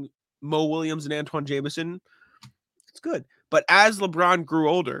signing Mo Williams and Antoine Jameson, it's good. But as LeBron grew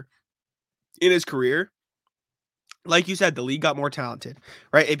older in his career, like you said, the league got more talented,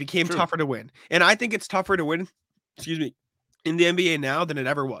 right? It became tougher to win. And I think it's tougher to win, in the NBA now than it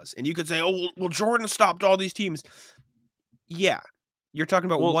ever was. And you could say, oh, well, Jordan stopped all these teams. Yeah. You're talking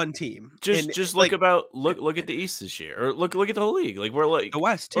about one team. Just look at the East this year, or look at the whole league. Like we're like the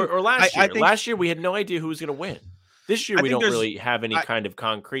West too. Or last year. Last year we had no idea who was going to win. This year I we think don't there's- really have any I- kind of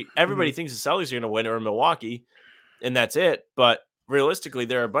concrete. Everybody thinks the Celtics are going to win or Milwaukee, and that's it. But realistically,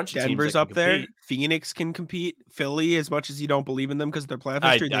 there are a bunch of Denver's teams that up can there. compete. Phoenix can compete. Philly, as much as you don't believe in them because of their playoff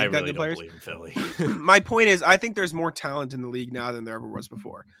I history, they've got really good don't players. believe in Philly. My point is, I think there's more talent in the league now than there ever was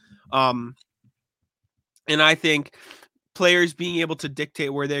before. And I think players being able to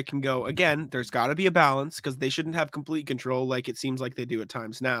dictate where they can go, again, there's got to be a balance because they shouldn't have complete control like it seems like they do at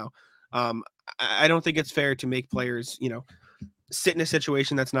times now. I don't think it's fair to make players, sit in a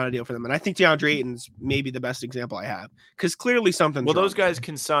situation that's not ideal for them. And I think DeAndre Ayton's maybe the best example I have because clearly something's Well, those wrong. guys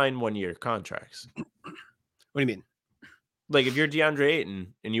can sign 1-year contracts. What do you mean? Like if you're DeAndre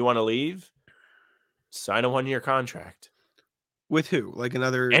Ayton and you want to leave, sign a 1-year contract. With who? Like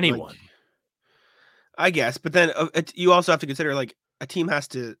another Anyone. I guess, but then you also have to consider like a team has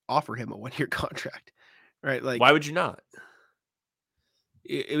to offer him a 1-year contract, right? Like Why would you not?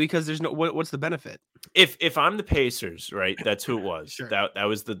 Because there's no what's the benefit? If I'm the Pacers, right? That's who it was. Sure. That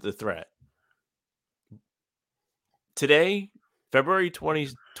was the threat. Today, February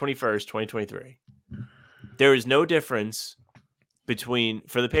 21st, 2023, there is no difference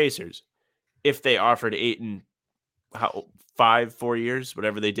for the Pacers if they offered Ayton 4 years,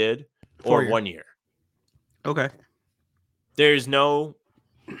 whatever they did, or 1 year. Okay. There's no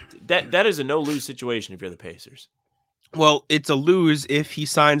that is a no-lose situation if you're the Pacers. Well, it's a lose if he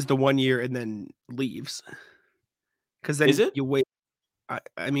signs the 1 year and then leaves. Because then Is it? you wait.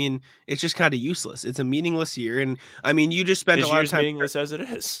 I mean, it's just kind of useless. It's a meaningless year, and I mean, you just spent a This lot of year's time. meaningless as it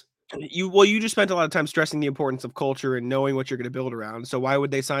is. You just spent a lot of time stressing the importance of culture and knowing what you're going to build around. So why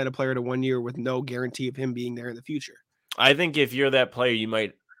would they sign a player to 1 year with no guarantee of him being there in the future? I think if you're that player, you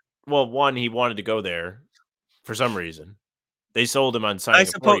might. Well, one, he wanted to go there for some reason. They sold him on signing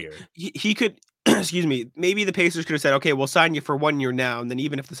a 4 year. He could. Excuse me. Maybe the Pacers could have said, "Okay, we'll sign you for 1 year now, and then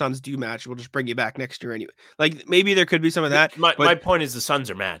even if the Suns do match, we'll just bring you back next year anyway." Like maybe there could be some of that. My point is the Suns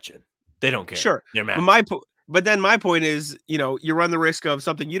are matching. They don't care. Sure, they're but matching. But then my point is, you run the risk of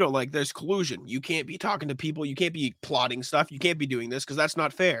something you don't like. There's collusion. You can't be talking to people. You can't be plotting stuff. You can't be doing this because that's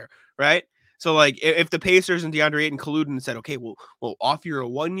not fair, right? So, like, if the Pacers and DeAndre Ayton colluded and said, "Okay, we'll offer you a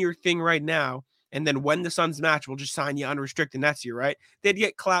 1 year thing right now, and then when the Suns match, we'll just sign you unrestricted next year," right? They'd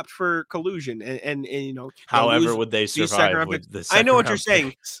get clapped for collusion, and However, would they survive with the I know what you're second-round saying,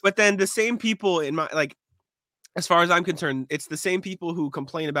 picks? but then the same people as far as I'm concerned, it's the same people who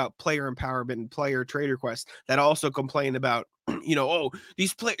complain about player empowerment and player trade requests that also complain about,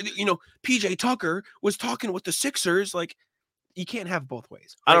 these players, PJ Tucker was talking with the Sixers. Like, you can't have both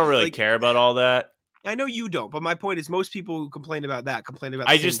ways. I don't really care about all that. I know you don't, but my point is most people who complain about that complain about.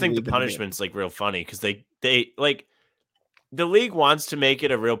 I just think the punishment's like real funny because they like the league wants to make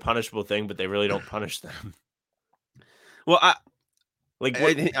it a real punishable thing, but they really don't punish them. Well,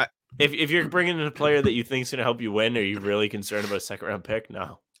 if you're bringing in a player that you think is going to help you win, are you really concerned about a 2nd-round pick?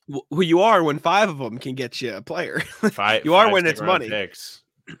 No. Who you are when 5 of them can get you a player. Five when it's money. Picks.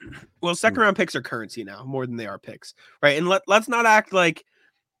 Well, 2nd-round picks are currency now more than they are picks, right? And let's not act like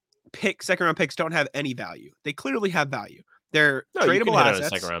 2nd-round picks don't have any value. They clearly have value. They're tradable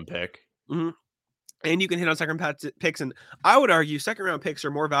assets. On a 2nd-round pick. Mm-hmm. And you can hit on 2nd-round picks. And I would argue 2nd-round picks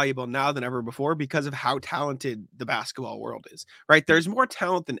are more valuable now than ever before because of how talented the basketball world is, right? There's more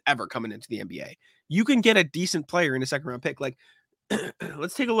talent than ever coming into the NBA. You can get a decent player in a 2nd-round pick. Like,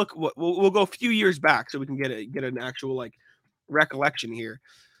 let's take a look. We'll go a few years back so we can get an actual recollection here.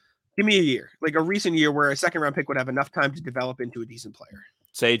 Give me a year, like a recent year where a 2nd-round pick would have enough time to develop into a decent player.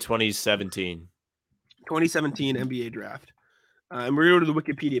 Say 2017. 2017 NBA draft. And we're going to the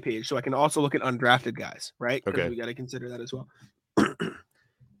Wikipedia page, so I can also look at undrafted guys, right? Okay. We got to consider that as well.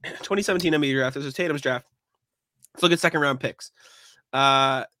 2017 NBA draft. This is Tatum's draft. Let's look at 2nd-round picks.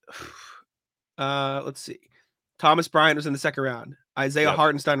 Let's see. Thomas Bryant was in the 2nd round. Isaiah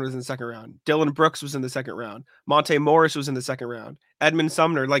Hartenstein was in the 2nd round. Dylan Brooks was in the 2nd round. Monte Morris was in the 2nd round. Edmund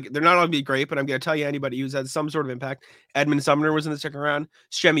Sumner, they're not all going to be great, but I'm going to tell you anybody who's had some sort of impact. Edmund Sumner was in the 2nd round.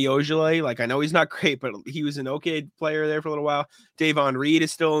 Semi Ojeleye, I know he's not great, but he was an okay player there for a little while. Davon Reed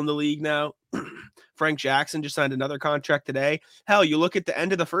is still in the league now. Frank Jackson just signed another contract today. Hell, you look at the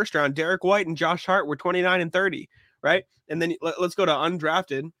end of the 1st round, Derek White and Josh Hart were 29 and 30, right? And then let's go to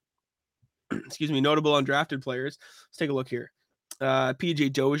undrafted. Notable undrafted players. Let's take a look here.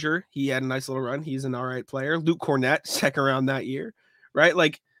 PJ Dozier, he had a nice little run. He's an all right player. Luke Cornett, 2nd round that year, right?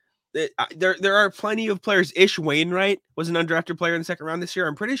 There are plenty of players. Ish Wainwright was an undrafted player in the 2nd round this year.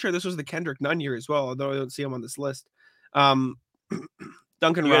 I'm pretty sure this was the Kendrick Nunn year as well, although I don't see him on this list. Duncan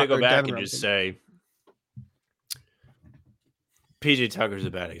You gotta go back Devin and just say PJ Tucker is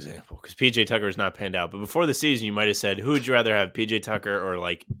a bad example because PJ Tucker is not panned out. But before the season, you might have said, who would you rather have, PJ Tucker or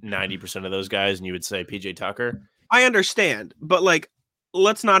 90% of those guys? And you would say PJ Tucker. I understand, but like,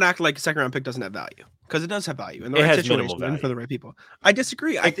 let's not act like a second round pick doesn't have value, because it does have value in the It right has minimal situation and for the value. right people. I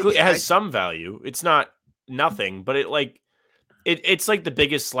disagree. I It, think it has some value. It's not nothing, but it's like the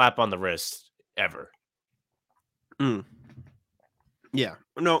biggest slap on the wrist ever. Yeah,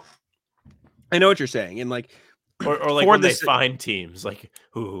 no, I know what you're saying, and like, Or like for when the they Si- find teams, like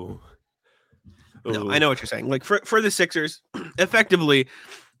no, I know what you're saying. Like for the Sixers, effectively,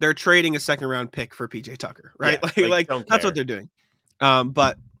 they're trading a second round pick for PJ Tucker, right? Yeah, like don't that's care. what they're doing.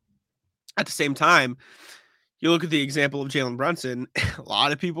 But at the same time, you look at the example of Jalen Brunson. A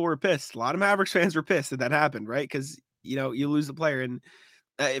lot of people were pissed. A lot of Mavericks fans were pissed that happened, right? Because you lose the player, and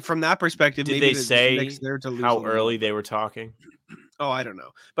from that perspective, Did maybe they the say Knicks there to lose how a early little. they were talking? Oh, I don't know.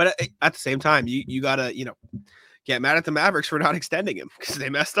 But at the same time, you gotta get mad at the Mavericks for not extending him because they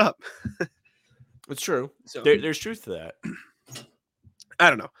messed up. It's true. So There's truth to that. I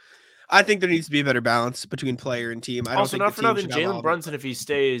don't know. I think there needs to be a better balance between player and team. I don't Also, think not the for team nothing, should have all Jalen the- Brunson, if he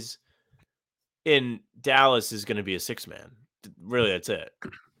stays in Dallas, is going to be a 6-man. Really, that's it.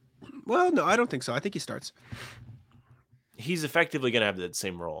 Well, no, I don't think so. I think he starts. He's effectively going to have that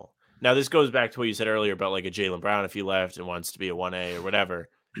same role. Now, this goes back to what you said earlier about like a Jaylen Brown if he left and wants to be a 1A or whatever.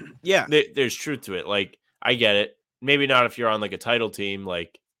 Yeah. There's truth to it. Like, I get it. Maybe not if you're on like a title team.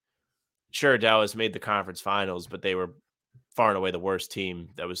 Like, sure, Dallas made the conference finals, but they were far and away the worst team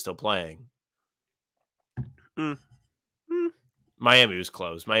that was still playing. Miami was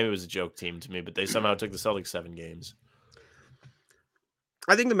close. Miami was a joke team to me, but they somehow took the Celtics 7 games.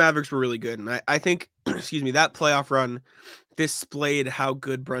 I think the Mavericks were really good, and I think, excuse me, that playoff run displayed how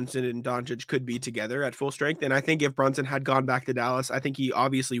good Brunson and Doncic could be together at full strength. And I think if Brunson had gone back to Dallas, I think he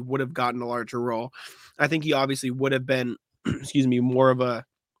obviously would have gotten a larger role. I think he obviously would have been, excuse me, more of a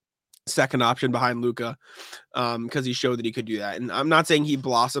second option behind Luka, because he showed that he could do that. And I'm not saying he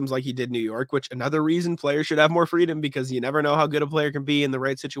blossoms like he did in New York, which another reason players should have more freedom, because you never know how good a player can be in the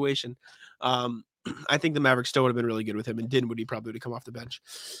right situation. I think the Mavericks still would have been really good with him, and Dinwiddie probably would have come off the bench.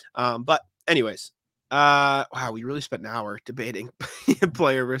 But anyways, wow, we really spent an hour debating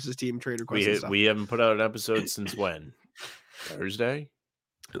player versus team trade requests. and stuff. We haven't put out an episode since when? Thursday?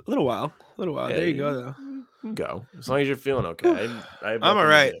 A little while. Yeah, There you go, though. You can go as long as you're feeling okay. I'm all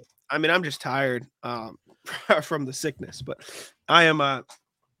right. I mean, I'm just tired from the sickness, but I am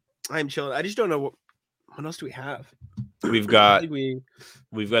chilling. I just don't know what else do we have. We've got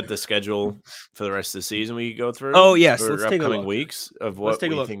the schedule for the rest of the season we could go through. Oh yes, for let's take a upcoming look. weeks of what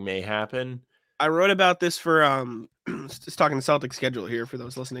we think may happen. I wrote about this for just talking the Celtics schedule here for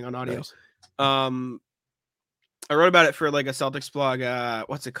those listening on audio. Nice. I wrote about it for like a Celtics blog.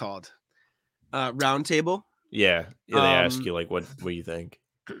 What's it called? Roundtable. Yeah. They ask you like what do you think?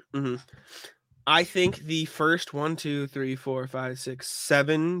 Mm-hmm. I think the first 1, 2, 3, 4, 5, 6,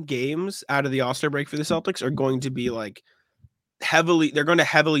 7 games out of the All-Star break for the Celtics are going to be like they're going to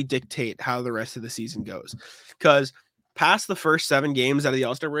heavily dictate how the rest of the season goes. Because past the first 7 games out of the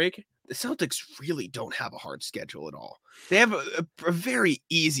All-Star break, the Celtics really don't have a hard schedule at all. They have a very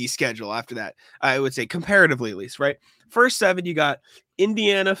easy schedule after that, I would say, comparatively at least, right? First 7, you got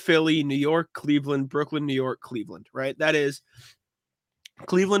Indiana, Philly, New York, Cleveland, Brooklyn, New York, Cleveland, right? That is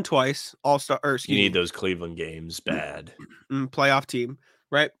Cleveland twice, You need those Cleveland games bad. Playoff team,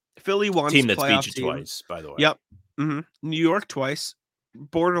 right? Philly once, team that's playoff beat you team. twice, by the way. Yep. New York twice,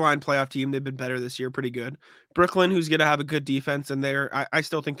 borderline playoff team. They've been better this year, pretty good. Brooklyn, who's going to have a good defense, and I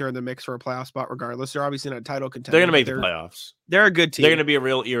still think they're in the mix for a playoff spot regardless. They're obviously not a title contender. They're going to make the playoffs. They're a good team. They're going to be a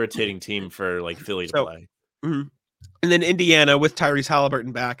real irritating team for like Philly to play. And then Indiana with Tyrese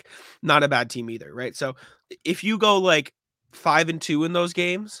Halliburton back, not a bad team either, right? So if you go like 5-2 in those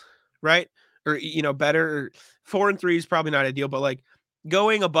games, right? Or better. 4-3 is probably not ideal, but like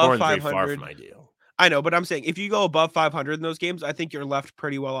going above 500, far from ideal. I know, but I'm saying if you go above 500 in those games, I think you're left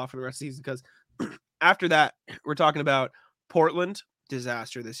pretty well off for the rest of the season, because after that, we're talking about Portland,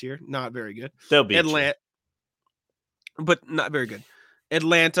 disaster this year, not very good. They'll be Atlanta, but not very good.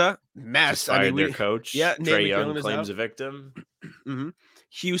 Atlanta, mess. Fired their coach. Yeah, Trae Young claims a victim.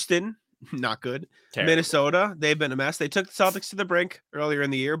 Houston, not good. Terrible. Minnesota, they've been a mess. They took the Celtics to the brink earlier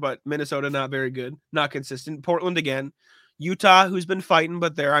in the year, but Minnesota not very good, not consistent. Portland again. Utah, who's been fighting,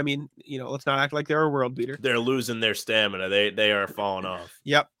 but let's not act like they're a world beater. They're losing their stamina. They are falling off.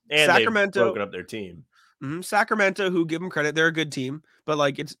 Yep. And Sacramento, they've broken up their team. Sacramento, who give them credit, they're a good team, but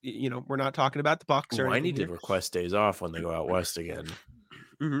like it's we're not talking about the Bucks or I anything need here. to request days off when they go out west again.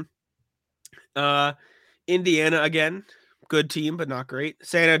 Indiana again, good team, but not great.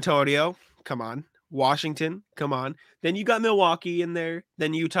 San Antonio, come on, Washington, come on. Then you got Milwaukee in there,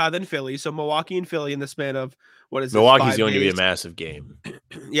 then Utah, then Philly. So Milwaukee and Philly in the span of what is Milwaukee's 5 going to be a days? massive game.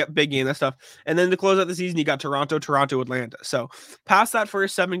 Yep, big game, that stuff. And then to close out the season, you got Toronto, Atlanta. So past that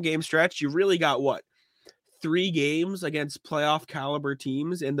first 7-game stretch, you really got what? 3 games against playoff caliber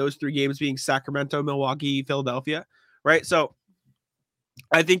teams, and those 3 games being Sacramento, Milwaukee, Philadelphia, right? So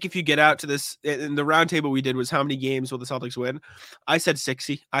I think if you get out to this, in the roundtable we did was how many games will the Celtics win? I said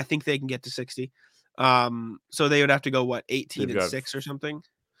 60. I think they can get to 60. So they would have to go what, 18-6 or something?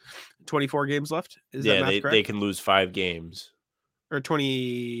 24 games left. Is that math correct? They can lose 5 games. Or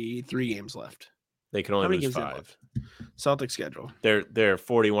 23 games left. They can only lose 5. Celtics schedule. They're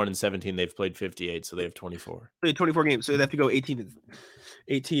 41-17. They've played 58, so they have 24. They have 24 games, so they have to go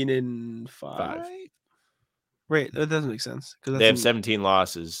 18 and 5. Right, that doesn't make sense because they have 17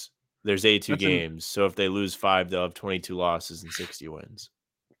 losses. There's 82 games, so if they lose 5, they'll have 22 losses and 60 wins.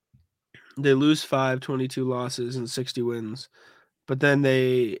 They lose 5, 22 losses and 60 wins. But then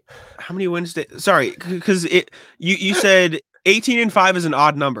how many wins? Sorry, because you said 18 and 5 is an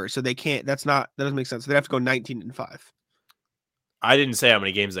odd number, so they can't. That doesn't make sense. They have to go 19 and 5. I didn't say how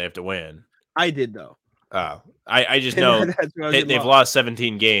many games they have to win. I did though. Oh, I just know they've lost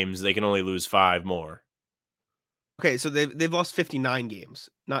 17 games. They can only lose 5 more. Okay, so they've lost 59 games,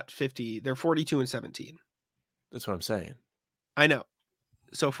 not 50. They're 42 and 17. That's what I'm saying. I know.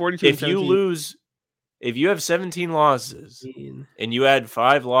 So 42. If you have 17 losses and you add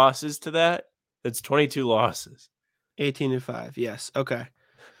 5 losses to that, that's 22 losses. 18 and 5. Yes. Okay.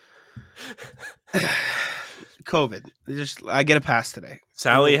 COVID. I get a pass today.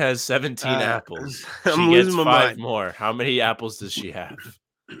 Sally has 17 apples. I'm she gets losing 5 my mind. more. How many apples does she have?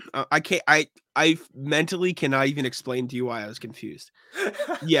 I can't. I mentally cannot even explain to you why I was confused.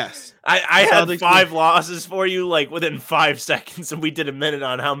 Yes, I had 5 losses for you like within 5 seconds, and we did a minute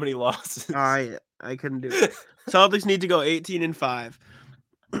on how many losses. I couldn't do it. Celtics need to go 18 and 5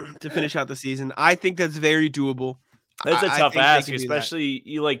 to finish out the season. I think that's very doable. That's a tough ask, especially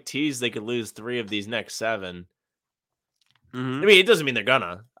you like tease they could lose 3 of these next 7. Mm-hmm. I mean, it doesn't mean they're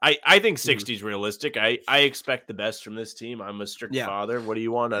gonna. I think 60 is realistic. I expect the best from this team. I'm a strict father. What do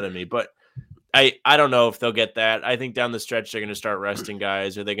you want out of me? But I don't know if they'll get that. I think down the stretch they're going to start resting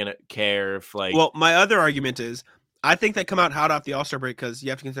guys. Are they going to care if like? Well, my other argument is I think they come out hot off the All-Star break because you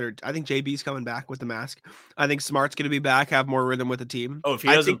have to consider. I think JB's coming back with the mask. I think Smart's going to be back, have more rhythm with the team. Oh, if he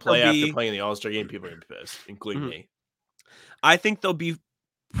doesn't play after playing the All-Star game, people are going to be pissed, including me. I think they'll be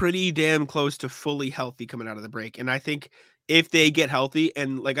pretty damn close to fully healthy coming out of the break, and I think if they get healthy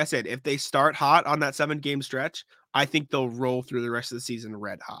and like I said, if they start hot on that 7-game stretch, I think they'll roll through the rest of the season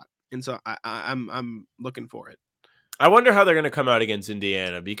red hot. And so I'm looking for it. I wonder how they're going to come out against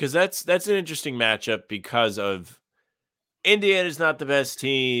Indiana because that's an interesting matchup because of Indiana's not the best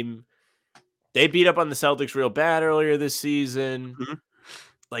team. They beat up on the Celtics real bad earlier this season. Mm-hmm.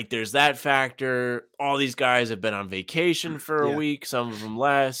 Like there's that factor. All these guys have been on vacation for a week, some of them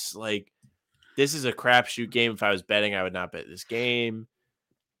less. Like this is a crapshoot game. If I was betting, I would not bet this game.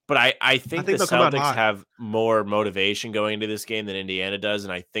 But I think the Celtics have more motivation going into this game than Indiana does,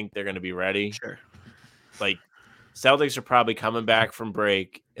 and I think they're going to be ready. Sure. Like, Celtics are probably coming back from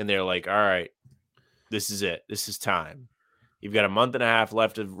break, and they're like, all right, this is it. This is time. You've got a month and a half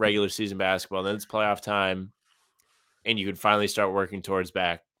left of regular season basketball, and then it's playoff time, and you can finally start working towards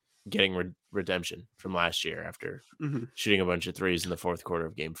getting redemption from last year after shooting a bunch of threes in the fourth quarter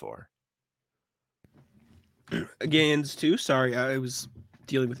of Game 4. Gains, too. Sorry, I was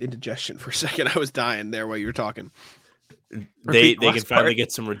dealing with indigestion for a second. I was dying there while you were talking. They can finally get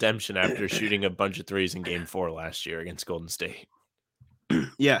some redemption after shooting a bunch of threes in Game 4 last year against Golden State.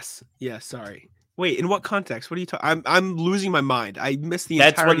 Yes. Sorry. Wait, in what context? What are you talking? I'm losing my mind. I missed the.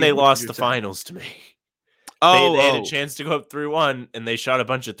 That's when they lost the finals to me. Oh, they had a chance to go up 3-1, and they shot a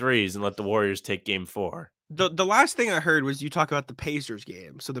bunch of threes and let the Warriors take Game 4. The last thing I heard was you talk about the Pacers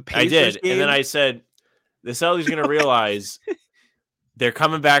game. So the Pacers I did, game... and then I said the Celtics are going to realize they're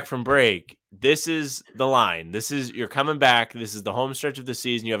coming back from break. This is the line. You're coming back. This is the home stretch of the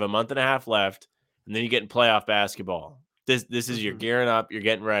season. You have a month and a half left, and then you get in playoff basketball. This is you're gearing up. You're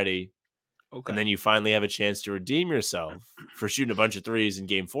getting ready. Okay. And then you finally have a chance to redeem yourself for shooting a bunch of threes in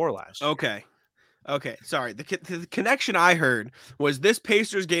Game 4 last year. Okay. Sorry. The connection I heard was this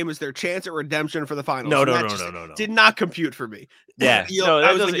Pacers game is their chance at redemption for the finals. No. Did not compute for me. Yeah.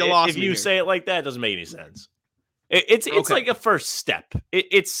 If you say it like that, it doesn't make any sense. It's like a first step.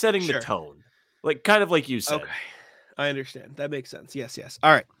 It's setting the tone, like kind of like you said. Okay, I understand. That makes sense. Yes.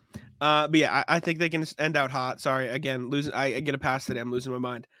 All right. But yeah, I think they can end out hot. Sorry, again, losing. I get a pass today. I'm losing my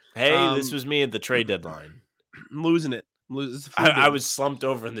mind. Hey, this was me at the trade deadline. I'm losing it. Loses the I was slumped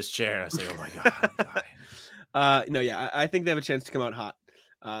over in this chair. And I was like, oh my God, I'm dying. No, yeah, I think they have a chance to come out hot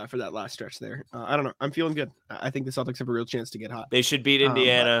for that last stretch there. I don't know. I'm feeling good. I think the Celtics have a real chance to get hot. They should beat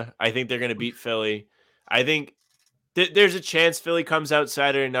Indiana. I think they're going to beat Philly. I think there's a chance Philly comes out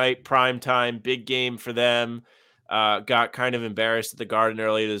Saturday night, prime time, big game for them. Got kind of embarrassed at the Garden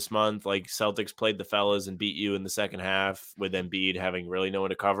earlier this month. Like Celtics played the fellas and beat you in the second half with Embiid having really no one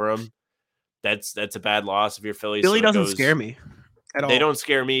to cover him. That's a bad loss if you're Philly. Philly doesn't scare me at all. They don't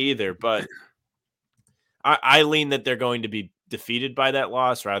scare me either, but I lean that they're going to be defeated by that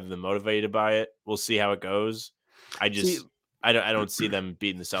loss rather than motivated by it. We'll see how it goes. I don't see them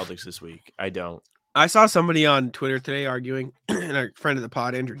beating the Celtics this week. I don't. I saw somebody on Twitter today arguing, and our friend of the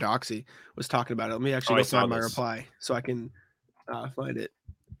pod, Andrew Doxey, was talking about it. Let me actually go find my reply so I can find it.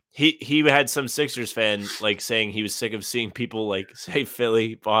 He had some Sixers fan like saying he was sick of seeing people like say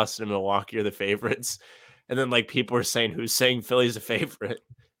Philly, Boston, and Milwaukee are the favorites, and then like people were saying who's saying Philly's a favorite, and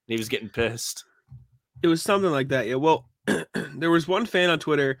he was getting pissed. It was something like that. Yeah. Well, there was one fan on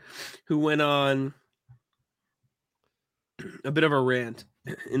Twitter who went on a bit of a rant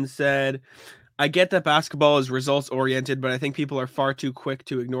and said, I get that basketball is results oriented, but I think people are far too quick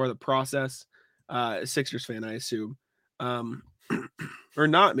to ignore the process. Sixers fan, I assume. Or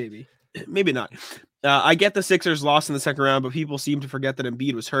not, maybe not. I get the Sixers lost in the second round, but people seem to forget that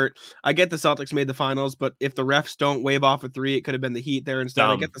Embiid was hurt. I get the Celtics made the finals, but if the refs don't wave off a 3, it could have been the Heat there instead.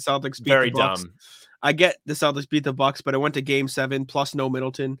 I get the Celtics beat the Bucks. Dumb. I get the Celtics beat the Bucks, but I went to Game 7 plus no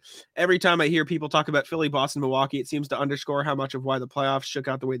Middleton. Every time I hear people talk about Philly, Boston, Milwaukee, it seems to underscore how much of why the playoffs shook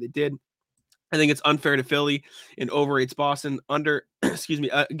out the way they did. I think it's unfair to Philly and overrates Boston.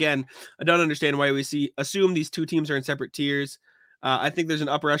 Again, I don't understand why we assume these two teams are in separate tiers. I think there's an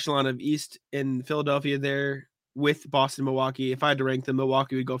upper echelon of East in Philadelphia there with Boston, Milwaukee. If I had to rank them,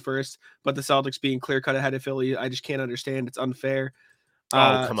 Milwaukee would go first, but the Celtics being clear-cut ahead of Philly, I just can't understand. It's unfair.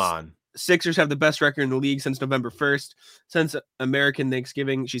 Oh, come on. Sixers have the best record in the league since November 1st. Since American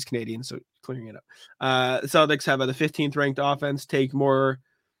Thanksgiving, she's Canadian, so clearing it up. The Celtics have the 15th ranked offense, they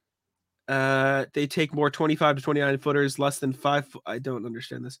take more 25 to 29 footers, less than 5. I don't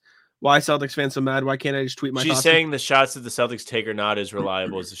understand this. Why Celtics fans so mad? Why can't I just tweet my thoughts? She's saying the shots that the Celtics take are not as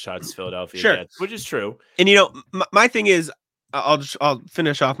reliable as the shots Philadelphia gets, which is true. And my thing is, I'll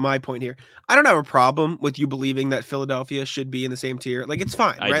finish off my point here. I don't have a problem with you believing that Philadelphia should be in the same tier. Like, it's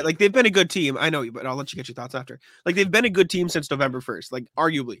fine, right? Like, they've been a good team. I know you, but I'll let you get your thoughts after. Like, they've been a good team since November 1st, like,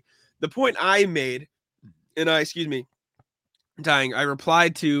 arguably. The point I made, and I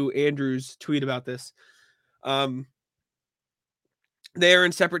replied to Andrew's tweet about this. They are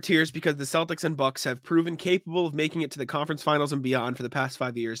in separate tiers because the Celtics and Bucks have proven capable of making it to the conference finals and beyond for the past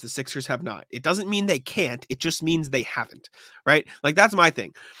 5 years. The Sixers have not. It doesn't mean they can't. It just means they haven't, right? Like, that's my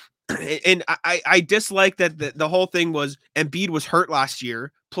thing. And I dislike that the whole thing was Embiid was hurt last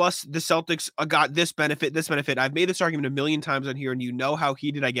year, plus the Celtics got this benefit. I've made this argument a million times on here, and you know how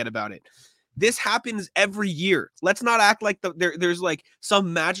heated I get about it. This happens every year. Let's not act like there's like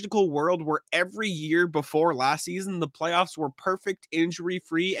some magical world where every year before last season, the playoffs were perfect,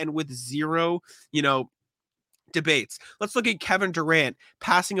 injury-free, and with zero, debates. Let's look at Kevin Durant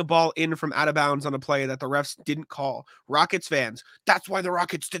passing a ball in from out of bounds on a play that the refs didn't call. Rockets fans, that's why the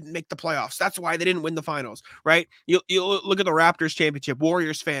Rockets didn't make the playoffs. That's why they didn't win the finals, right? You look at the Raptors championship.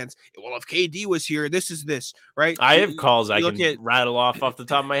 Warriors fans, well, if KD was here, this is this, right? I have calls I can rattle off the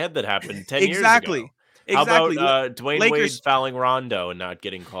top of my head that happened 10 years ago. How about Dwayne Wade fouling Rondo and not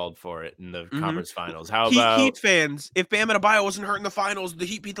getting called for it in the conference finals? How about Heat fans? If Bam Adebayo wasn't hurt in the finals, the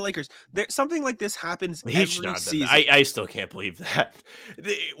Heat beat the Lakers. Something like this happens every season. I still can't believe that.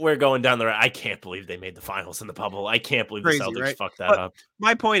 We're going down the road. I can't believe they made the finals in the bubble. I can't believe the Celtics fucked that up.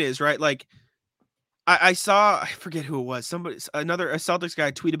 My point is, right, like, I saw, I forget who it was. A Celtics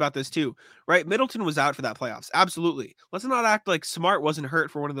guy tweet about this too, right? Middleton was out for that playoffs. Absolutely. Let's not act like Smart wasn't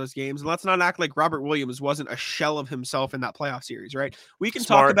hurt for one of those games. And let's not act like Robert Williams wasn't a shell of himself in that playoff series, right? We can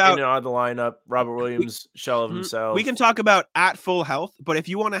talk about in and out of the lineup, Robert Williams, shell of himself. We can talk about at full health, but if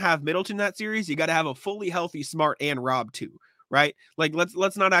you want to have Middleton in that series, you got to have a fully healthy Smart and Rob too, right? Like,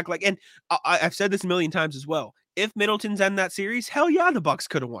 let's not act like, and I've said this a million times as well. If Middleton's in that series, hell yeah, the Bucks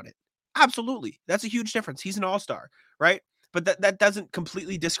could have won it. Absolutely. That's a huge difference. He's an all-star, right? But that doesn't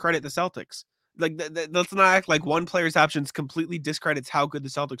completely discredit the Celtics. Like, let's not act like one player's absence completely discredits how good the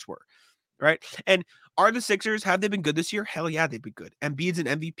Celtics were, right? And are the Sixers, have they been good this year? Hell yeah, they've been good. Embiid's an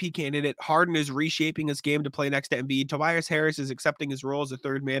MVP candidate. Harden is reshaping his game to play next to Embiid. Tobias Harris is accepting his role as a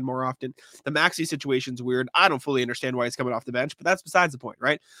third man more often. The Maxey situation's weird. I don't fully understand why he's coming off the bench, but that's besides the point,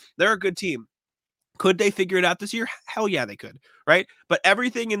 right? They're a good team. Could they figure it out this year? Hell yeah, they could, right? But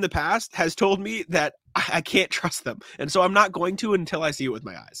everything in the past has told me that I can't trust them. And so I'm not going to until I see it with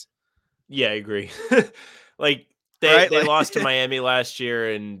my eyes. Yeah, I agree. Like Right? they Like- lost to Miami last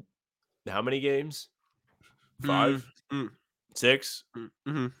year in how many games? 5? Mm, 6?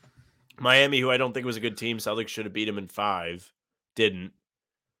 mm-hmm. Miami, who I don't think was a good team, Celtics should have beat him in 5. Didn't.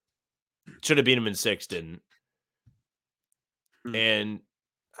 Should have beat him in 6. Didn't. And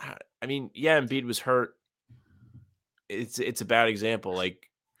I mean, yeah, Embiid was hurt. It's a bad example. Like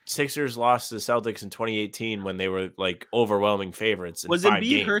Sixers lost to the Celtics in 2018 when they were like overwhelming favorites. Was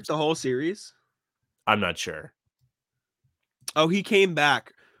Embiid hurt the whole series? I'm not sure. Oh, he came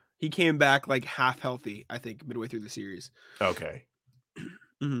back. He came back like half healthy, I think, midway through the series. Okay.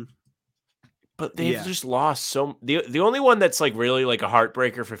 Mm-hmm. But they've just lost so. The only one that's like really like a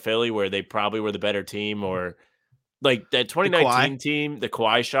heartbreaker for Philly, where they probably were the better team, or like that 2019 team, the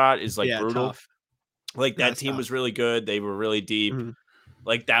Kawhi shot is like brutal. Tough. Like that team was really good. They were really deep. Mm-hmm.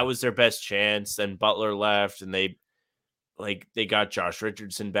 Like that was their best chance. Then Butler left, and they got Josh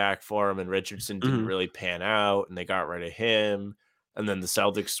Richardson back for him, and Richardson didn't really pan out, and they got rid of him. And then the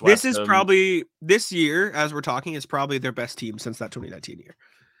Celtics swept This is them. probably this year, as we're talking, is probably their best team since that 2019 year.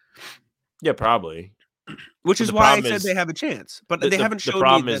 Yeah, probably. Which is why I said they have a chance, but they haven't shown. The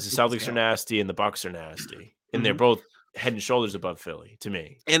problem is the Celtics are nasty and the Bucks are nasty, and they're Mm-hmm. both head and shoulders above Philly to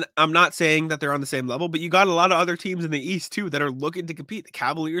me. And I'm not saying that they're on the same level, but you got a lot of other teams in the East too that are looking to compete. The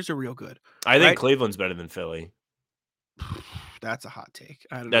Cavaliers are real good. I think Cleveland's better than Philly. That's a hot take.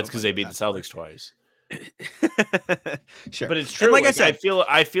 I don't know. That's because they beat the Celtics twice. Sure, but it's true. And like I said,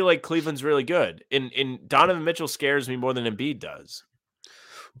 I feel like Cleveland's really good. And Donovan Mitchell scares me more than Embiid does.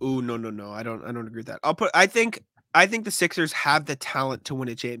 Ooh, no. I don't agree with that. I think the Sixers have the talent to win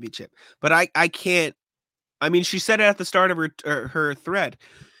a championship, but I can't. I mean, she said it at the start of her thread.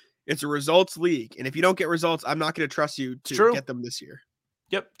 It's a results league, and if you don't get results, I'm not going to trust you to get them this year.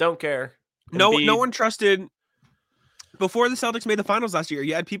 Yep, don't care. No one trusted. Before the Celtics made the finals last year,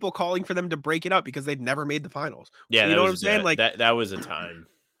 you had people calling for them to break it up because they'd never made the finals. Yeah, you know what I'm saying? Like that was a time.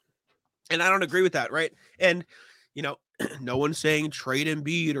 And I don't agree with that, right? And no one's saying trade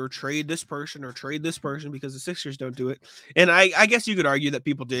Embiid or trade this person or trade this person because the Sixers don't do it. And I guess you could argue that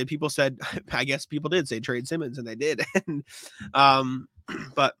people did. People said, I guess people did say trade Simmons, and they did. And,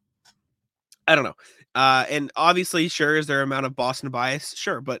 but I don't know. And obviously, sure, is there an amount of Boston bias?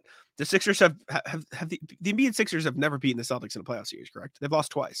 Sure, but the Sixers have the Embiid Sixers have never beaten the Celtics in a playoff series, correct? They've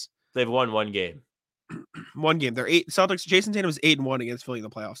lost twice. They've won one game. One game. They're Celtics. Jason Tatum was 8-1 against Philly in the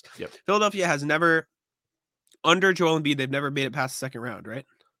playoffs. Yep. Philadelphia has never, under Joel Embiid, they've never made it past the second round, right?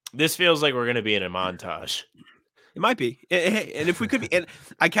 This feels like we're going to be in a montage. It might be. And if we could be, and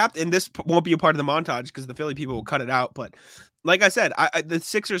this won't be a part of the montage because the Philly people will cut it out. But like I said, the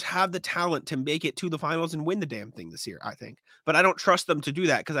Sixers have the talent to make it to the finals and win the damn thing this year, I think. But I don't trust them to do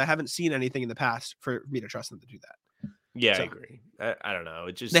that because I haven't seen anything in the past for me to trust them to do that. Yeah, I agree. I don't know.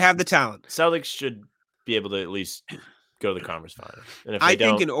 It just they have the talent. Celtics should be able to at least go to the conference final. And if I they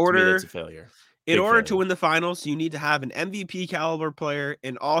don't, think in order, it's a failure. In order to win the finals, you need to have an MVP caliber player,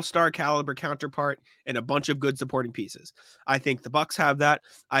 an all-star caliber counterpart, and a bunch of good supporting pieces. I think the Bucks have that.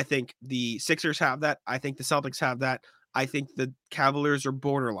 I think the Sixers have that. I think the Celtics have that. I think the Cavaliers are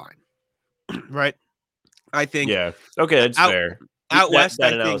borderline. Right? I think. Yeah. Okay, that's fair. Out west,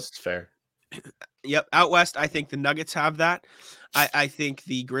 that I analysis think. Is fair. Yep. Out west, I think the Nuggets have that. I think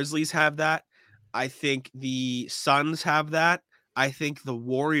the Grizzlies have that. I think the Suns have that. I think the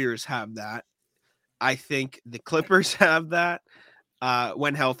Warriors have that. I think the Clippers have that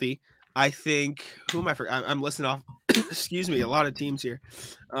when healthy. I think who am I? I'm listening off. Excuse me, a lot of teams here.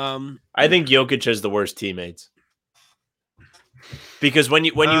 I think Jokic has the worst teammates because when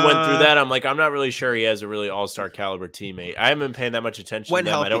you went through that, I'm like, I'm not really sure he has a really all-star caliber teammate. I haven't been paying that much attention to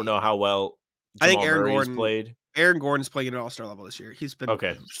them. Healthy. I don't know how well I think Jamal Murray's played. Aaron Gordon's playing at an all-star level this year. He's been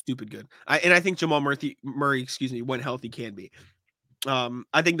stupid good. I think Jamal Murray, when healthy, can be.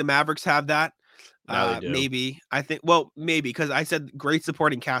 I think the Mavericks have that. Maybe I think maybe because I said great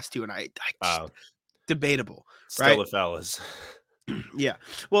supporting cast too, and I debatable. Still right? the fellas. Yeah.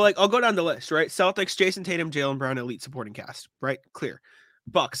 Well, like I'll go down the list, right? Celtics, Jason Tatum, Jaylen Brown, elite supporting cast, right? Clear.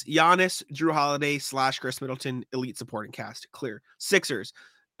 Bucks, Giannis, Drew Holiday / Chris Middleton, elite supporting cast, clear. Sixers,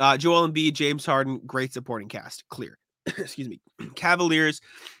 Joel Embiid, James Harden, great supporting cast, clear. Excuse me. Cavaliers,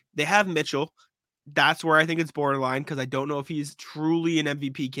 they have Mitchell. That's where I think it's borderline because I don't know if he's truly an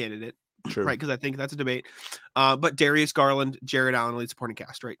MVP candidate. True. Right, because I think that's a debate. But Darius Garland, Jared Allen, elite supporting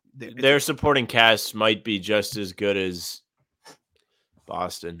cast, right? Their supporting cast might be just as good as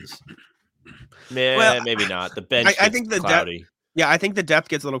Boston's. Maybe not. The bench. I think the depth. Yeah, I think the depth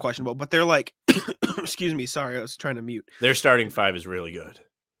gets a little questionable, but they're like Excuse me. Sorry, I was trying to mute. Their starting five is really good.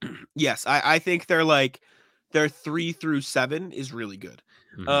 Yes, I think their 3 through 7 is really good.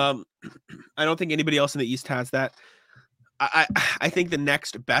 Mhm. I don't think anybody else in the East has that. I think the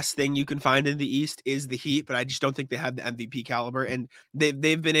next best thing you can find in the East is the Heat, but I just don't think they have the MVP caliber, and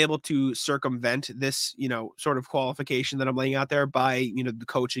they've been able to circumvent this, sort of qualification that I'm laying out there by, the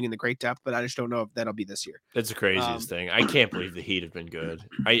coaching and the great depth, but I just don't know if that'll be this year. That's the craziest thing. I can't believe the Heat have been good.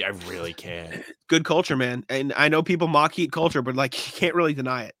 I really can't. Good culture, man. And I know people mock Heat culture, but like you can't really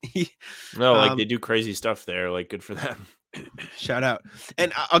deny it. No, like they do crazy stuff there. Like good for them. Shout out.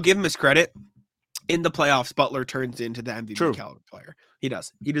 And I'll give him his credit. In the playoffs, Butler turns into the MVP caliber player. He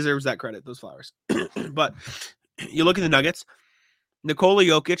does. He deserves that credit, those flowers. But you look at the Nuggets, Nikola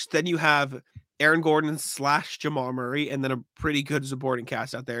Jokic, then you have Aaron Gordon / Jamal Murray, and then a pretty good supporting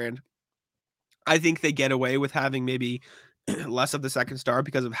cast out there. And I think they get away with having maybe less of the second star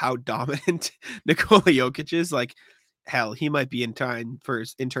because of how dominant Nikola Jokic is. Like, hell, he might be in turn for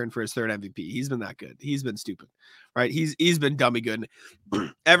his third MVP. He's been that good. He's been stupid, right? He's been dummy good.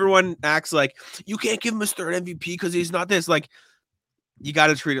 Everyone acts like you can't give him his third MVP because he's not this. Like, you got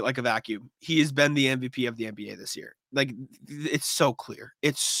to treat it like a vacuum. He has been the MVP of the NBA this year. Like, it's so clear.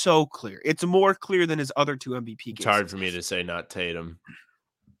 It's so clear. It's more clear than his other 2 MVP games. It's hard for me to say not Tatum.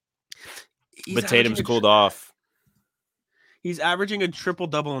 But Tatum's cooled off. He's averaging a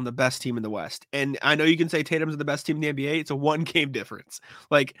triple-double on the best team in the West. And I know you can say Tatum's the best team in the NBA. It's a 1-game difference.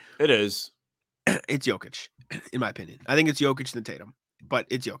 Like, it is. It's Jokic, in my opinion. I think it's Jokic than Tatum, but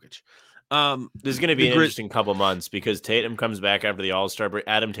it's Jokic. There's going to be an interesting couple months because Tatum comes back after the All-Star break.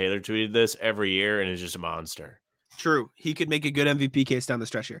 Adam Taylor tweeted this every year and is just a monster. True. He could make a good MVP case down the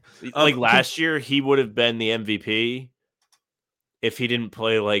stretch here. Like last year, he would have been the MVP if he didn't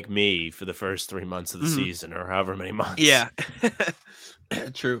play like me for the first 3 months of the season or however many months. Yeah.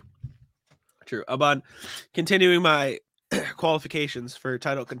 True. About continuing my qualifications for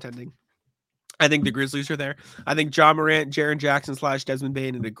title contending. I think the Grizzlies are there. I think John Morant, Jaren Jackson / Desmond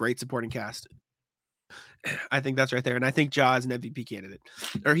Bane and a great supporting cast. I think that's right there. And I think Ja is an MVP candidate.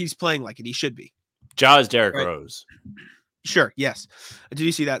 Or he's playing like it. He should be. Ja is Derrick Rose. Sure, yes. Did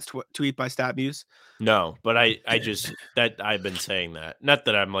you see that tweet by StatMuse? No, but I've been saying that. Not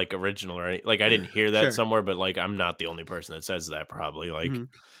that I'm like original or anything. Like I didn't hear that somewhere, but like I'm not the only person that says that probably. Like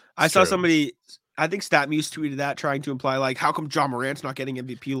I saw somebody, I think StatMuse tweeted that trying to imply like, how come John Morant's not getting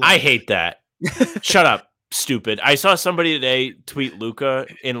MVP? I hate that. Shut up, stupid. I saw somebody today tweet Luka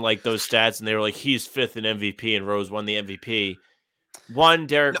in like those stats and they were like, he's 5th in MVP and Rose won the MVP.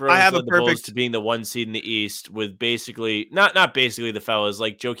 Derrick Rose led the Bulls to being the 1 seed in the East with basically not basically the fellas.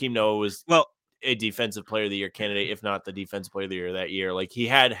 Like Joakim Noah was a defensive player of the year candidate, if not the defensive player of the year that year. Like he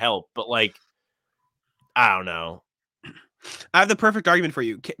had help, but like I don't know. I have the perfect argument for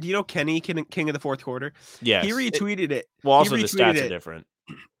you. Do you know Kenny, King of the Fourth Quarter? Yes. He retweeted it. Well, also the stats are different.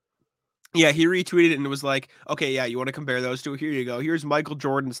 Yeah, he retweeted it and it was like, okay, yeah, you want to compare those two? Here you go. Here's Michael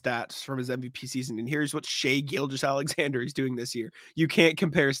Jordan stats from his MVP season, and here's what Shai Gilgeous-Alexander is doing this year. You can't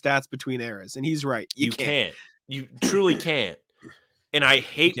compare stats between eras, and he's right. You can't. You truly can't. And I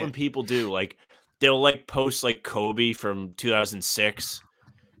hate when people do. Like, they'll like post like Kobe from 2006,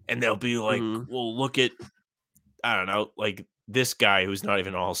 and they'll be like, well, look at, I don't know, like this guy who's not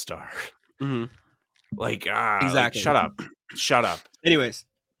even All-Star. Like, exactly. Like, shut up. Anyways.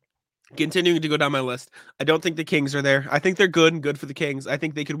 Continuing to go down my list, I don't think the Kings are there. I think they're good and good for the Kings. I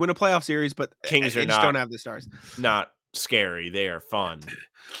think they could win a playoff series, but Kings they just don't have the stars. Not scary. They are fun.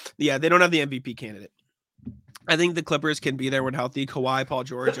 Yeah, they don't have the MVP candidate. I think the Clippers can be there when healthy. Kawhi, Paul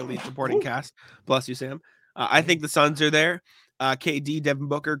George, elite supporting cast. Bless you, Sam. I think the Suns are there. KD, Devin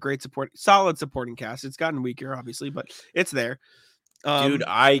Booker, solid supporting cast. It's gotten weaker, obviously, but it's there. Dude,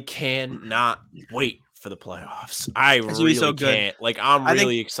 I cannot wait for the playoffs. I really can't. Like, I'm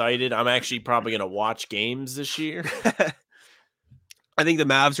really excited. I'm actually probably going to watch games this year. I think the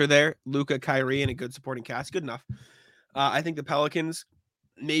Mavs are there. Luka, Kyrie, and a good supporting cast. Good enough. I think the Pelicans,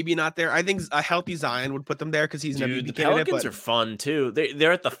 maybe not there. I think a healthy Zion would put them there because he's an MVP the candidate. Pelicans are fun, too.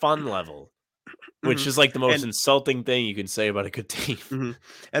 They're at the fun level, which is like the most insulting thing you can say about a good team.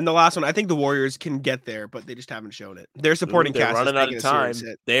 And the last one, I think the Warriors can get there, but they just haven't shown it. Their supporting cast running out of time.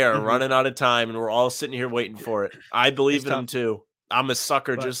 They are running out of time, and we're all sitting here waiting for it. I believe in them too. I'm a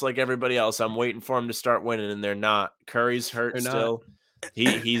sucker just like everybody else. I'm waiting for them to start winning, and they're not. Curry's hurt still.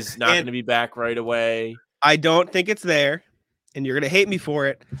 He's not going to be back right away. I don't think it's there, and you're going to hate me for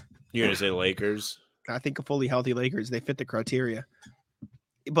it. You're going to say Lakers? I think a fully healthy Lakers. They fit the criteria.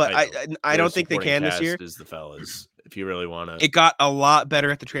 But I don't think they can this year. Is the fellas, if you really want to. It got a lot better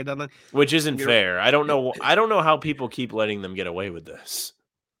at the trade deadline, which isn't fair. I don't know how people keep letting them get away with this.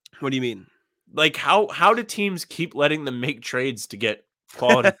 What do you mean? Like how do teams keep letting them make trades to get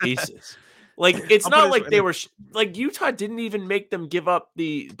quality pieces? Like it's I'll not put it like this they way. were like Utah didn't even make them give up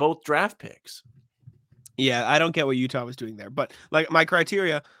both draft picks. Yeah, I don't get what Utah was doing there, but like my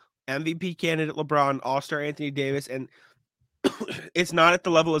criteria: MVP candidate LeBron, All-Star Anthony Davis, and it's not at the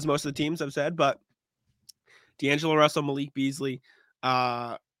level as most of the teams I've said, but D'Angelo Russell, Malik Beasley,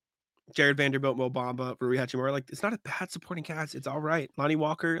 Jared Vanderbilt, Mo Bamba, Rui Hachimura. Like it's not a bad supporting cast. It's all right. Lonnie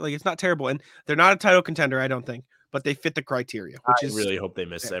Walker, like it's not terrible, and they're not a title contender, I don't think, but they fit the criteria, which I is really hope they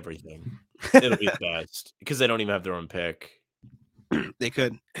miss fair. everything. It'll be the best because they don't even have their own pick. They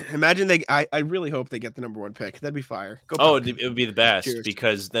could imagine I really hope they get the number 1 pick. That'd be fire. Go Oh, Buck. it would be the best Cheers.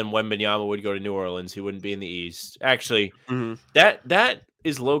 because then Wembanyama would go to New Orleans. He wouldn't be in the East. Actually, Mhm. that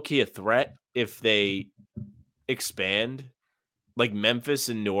is low key a threat if they expand. Like Memphis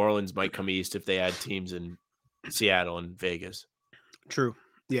and New Orleans might come East if they add teams in Seattle and Vegas. True.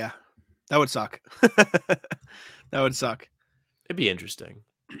 Yeah, that would suck. That would suck. It'd be interesting.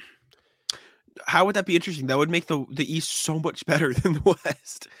 How would that be interesting? That would make the East so much better than the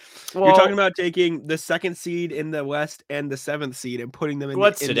West. You're Well, talking about taking the 2nd seed in the West and the 7th seed and putting them in.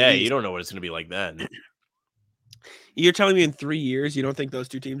 what's in today? The You East. don't know what it's going to be like then. You're telling me in 3 years you don't think those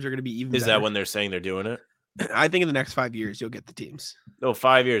 2 teams are going to be even? Is better? that when they're saying they're doing it? I think in the next 5 years you'll get the teams. No,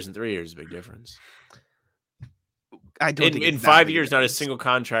 5 years and 3 years is a big difference. I don't think In it's that 5 big years, not a difference. single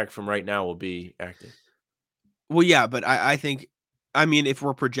contract from right now will be active. Well, yeah, but I think, I mean, if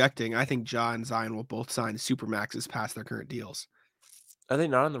we're projecting, I think Ja and Zion will both sign supermaxes past their current deals. Are they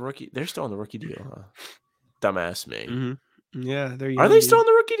not on the rookie? They're still on the rookie deal, huh? Dumbass me. Mm-hmm. Yeah, they're. Are they still on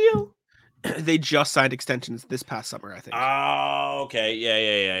the rookie deal? They just signed extensions this past summer, I think. Oh, okay.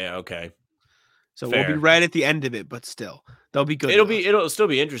 Yeah. Okay. So we'll be fair. right at the end of it, but still, they'll be good. It'll still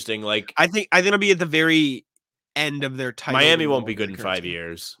be interesting. Like I think it'll be at the very end of their title. Miami won't be renewal good in of their current 5 team.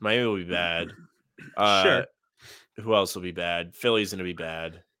 years. Miami will be bad. Sure. Who else will be bad? Philly's going to be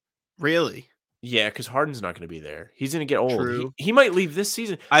bad. Really? Yeah, because Harden's not going to be there. He's going to get old. True. He might leave this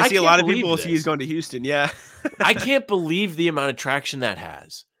season. I see a can't lot of believe people see he's this. going to Houston. Yeah. I can't believe the amount of traction that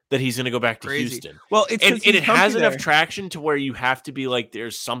has. That he's going to go back to Crazy. Houston. Well, it's And it has enough there. traction to where you have to be like,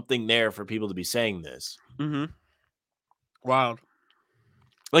 there's something there for people to be saying this. Mm-hmm. Wild.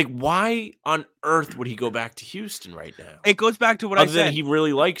 Like, why on earth would he go back to Houston right now? It goes back to what Other I than said. he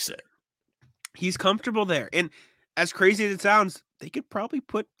really likes it. He's comfortable there, and as crazy as it sounds, they could probably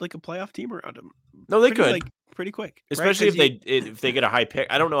put like a playoff team around him. No, they pretty, could. like pretty quick, right? Especially 'Cause if they get a high pick.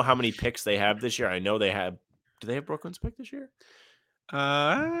 I don't know how many picks they have this year. I know they have. Do they have Brooklyn's pick this year?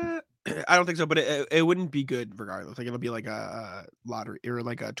 I don't think so, but it wouldn't be good regardless. Like it'll be like a lottery or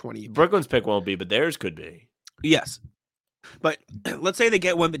like a 20. Brooklyn's pick won't be, but theirs could be. Yes, but let's say they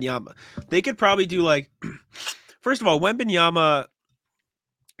get Wembanyama, they could probably do like, first of all, Wembanyama,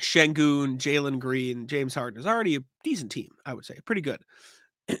 Şengün, Jalen Green, James Harden is already a decent team. I would say pretty good.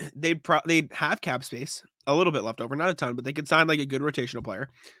 They'd have cap space, a little bit left over, not a ton, but they could sign like a good rotational player.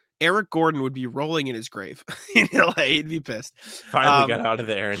 Eric Gordon would be rolling in his grave in LA. He'd be pissed. Finally got out of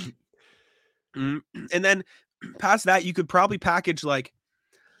there. And then past that, you could probably package like,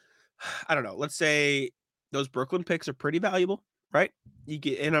 I don't know, let's say those Brooklyn picks are pretty valuable, right? You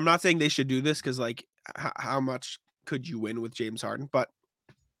get, and I'm not saying they should do this because like how much could you win with James Harden, but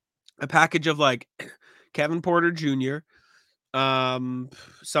a package of like Kevin Porter Jr., some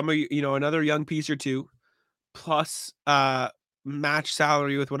of another young piece or two, plus match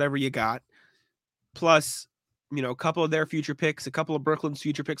salary with whatever you got, plus a couple of their future picks, a couple of Brooklyn's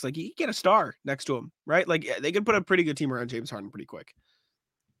future picks. Like you get a star next to him, right? Like they could put a pretty good team around James Harden pretty quick.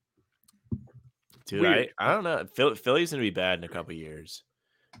 Dude, I don't know. Philly's gonna be bad in a couple years.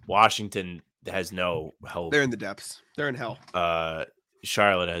 Washington has no hope. They're in the depths. They're in hell.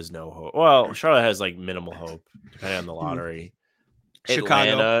 Charlotte has no hope. Well, Charlotte has like minimal hope depending on the lottery.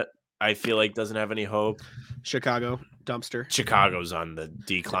 Chicago, Atlanta, I feel like doesn't have any hope. Chicago, dumpster. Chicago's on the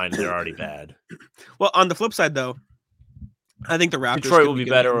decline. They're already bad. Well, on the flip side, though, I think the Raptors. Detroit will could be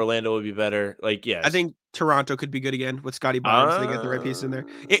good better. again. Orlando will be better. Like, yes. I think Toronto could be good again with Scotty Barnes. They get the right piece in there.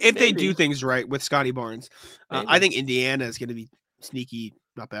 If they do things right with Scotty Barnes, I think Indiana is going to be sneaky,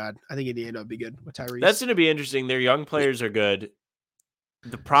 not bad. I think Indiana would be good with Tyrese. That's going to be interesting. Their young players are good.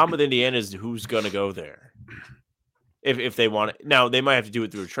 The problem with Indiana is who's going to go there. If they want it. Now, they might have to do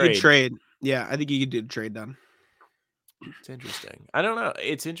it through a trade. Trade. Yeah, I think you could do a trade done. It's interesting. I don't know.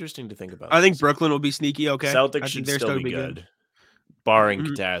 It's interesting to think about. I think Brooklyn will be sneaky. Okay, Celtics I should think still be good. Barring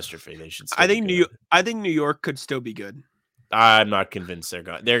catastrophe, they should still I think be good. I think New York could still be good. I'm not convinced they're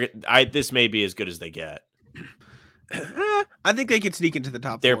going. This may be as good as they get. I think they could sneak into the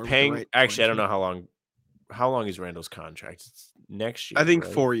top. They're 4 paying. Right Actually, I don't know how long. How long is Randall's contract? It's next year. I think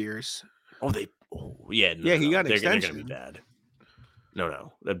right? 4 years. Oh, yeah. No, Yeah, he got an they're going to be extension. bad.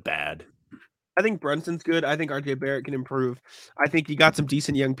 No, they're bad. I think Brunson's good. I think RJ Barrett can improve. I think you got some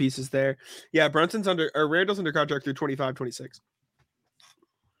decent young pieces there. Yeah, Randall's under contract through 25-26.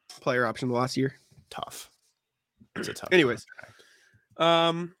 Player option the last year. Tough. It's a tough. Anyways,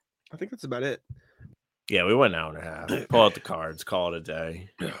 contract. I think that's about it. Yeah, we went an hour and a half. Pull out the cards. Call it a day.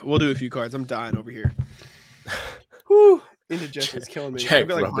 We'll do a few cards. I'm dying over here. Whew. Indigestion's killing me. Jack I've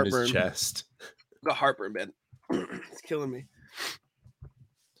got like rubbing his heartburn. chest. I've got heartburn, man. It's killing me.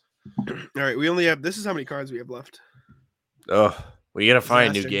 All right, we only have. This is how many cards we have left. Oh, we got to find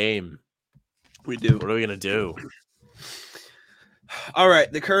a new Disaster. game. We do. What are we going to do? All right,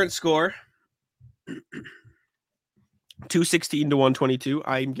 the current score 216 to 122.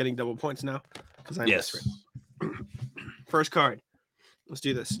 I'm getting double points now because I'm Yes. desperate. First card. Let's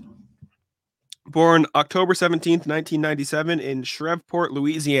do this. Born October 17th, 1997 in Shreveport,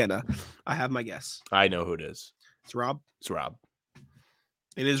 Louisiana. I have my guess. I know who it is. It's Rob. It's Rob.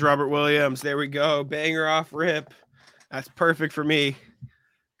 It is Robert Williams. There we go. Banger off rip. That's perfect for me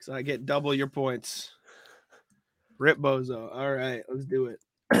because I get double your points. Rip Bozo. All right, let's do it.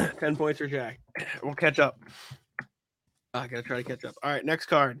 10 points for Jack. We'll catch up. I got to try to catch up. All right, next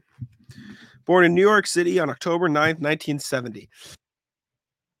card. Born in New York City on October 9th, 1970.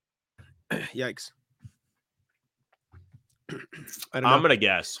 Yikes. I don't know. I'm going to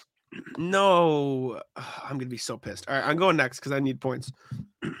guess. No, I'm gonna be so pissed. All right, I'm going next because I need points.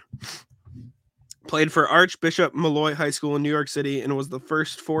 Played for Archbishop Malloy High School in New York City and was the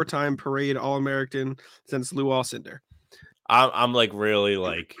first 4-time parade All-American since Lou Alcindor. I'm like really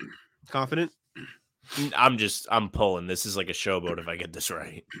like Confident? I'm pulling. This is like a showboat if I get this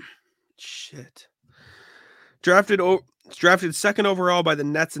right. Shit. Drafted second overall by the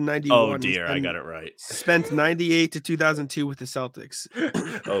Nets in 91. Oh dear, I got it right. Spent 98 to 2002 with the Celtics.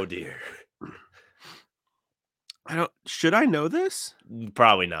 Oh dear. Should I know this?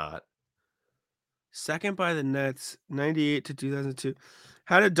 Probably not. Second by the Nets, 98 to 2002.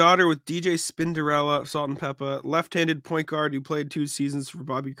 Had a daughter with DJ Spinderella of Salt and Pepper, left-handed point guard who played 2 seasons for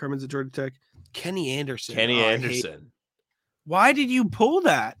Bobby Cremins at Georgia Tech. Kenny Anderson. Kenny Anderson. Why did you pull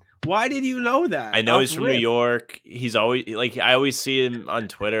that? Why did you know that? I know he's from New York. He's always like I always see him on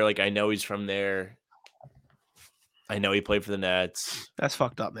Twitter. Like I know he's from there. I know he played for the Nets. That's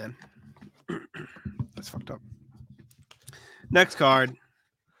fucked up, man. That's fucked up. Next card.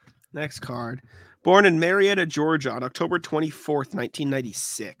 Born in Marietta, Georgia on October 24th,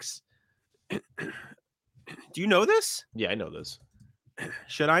 1996. Do you know this? Yeah, I know this.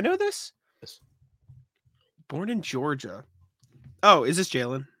 Should I know this? Yes. Born in Georgia. Oh, is this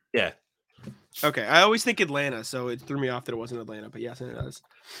Jalen? Yeah. Okay, I always think Atlanta, so it threw me off that it wasn't Atlanta, but yes, it is.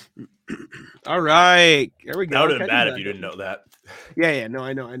 All right, there we go. That would have been bad if you didn't know that. Yeah, no,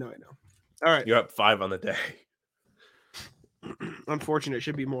 I know. All right. You're up 5 on the day. Unfortunate, it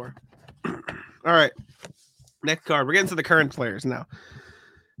should be more. All right, next card. We're getting to the current players now.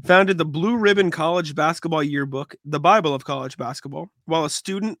 Founded the Blue Ribbon College Basketball Yearbook, the Bible of college basketball, while a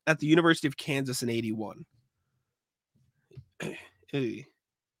student at the University of Kansas in 81.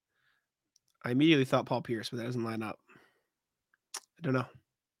 I immediately thought Paul Pierce, but that doesn't line up. I don't know.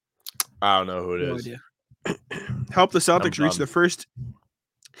 I don't know who it is. Idea. Helped the Celtics reach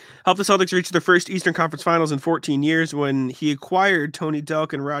their first Eastern Conference Finals in 14 years when he acquired Tony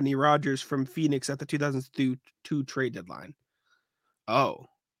Delk and Rodney Rogers from Phoenix at the 2002 trade deadline. Oh,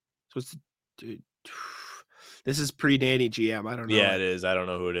 so this is pre-Danny GM. I don't know. Yeah, it is. I don't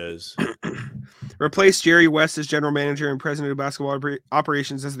know who it is. Replaced Jerry West as general manager and president of basketball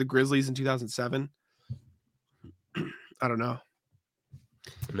operations as the Grizzlies in 2007. I don't know.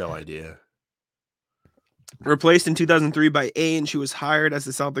 No idea. Replaced in 2003 by Ainge, who was hired as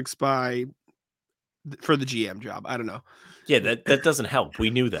the Celtics spy for the GM job. I don't know. Yeah, that doesn't help.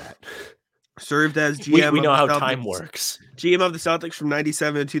 We knew that. Served as GM. We know how Celtics, time works. GM of the Celtics from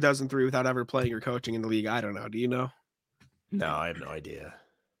 97 to 2003 without ever playing or coaching in the league. I don't know. Do you know? No, I have no idea.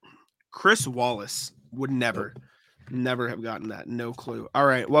 Chris Wallace would never have gotten that. No clue. All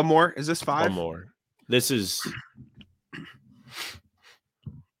right. One more. Is this 5? One more. This is...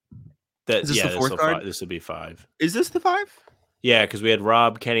 That, is this the fourth card? This would be 5. Is this the 5? Yeah, because we had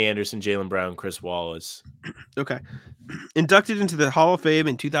Rob, Kenny Anderson, Jaylen Brown, Chris Wallace. Okay. Inducted into the Hall of Fame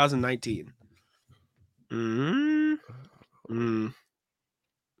in 2019. I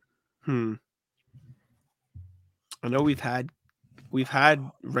know we've had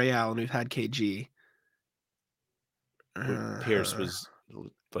Ray Allen, we've had KG. Pierce was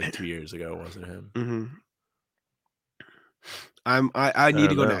like 2 years ago, wasn't him? Mm-hmm. I need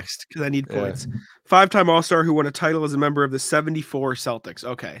to go next because I need points. 5-time All-Star who won a title as a member of the 74 Celtics.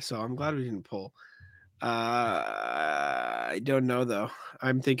 Okay, so I'm glad we didn't pull. I don't know, though.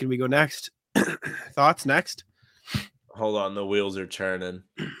 I'm thinking we go next. Thoughts next? Hold on, the wheels are turning.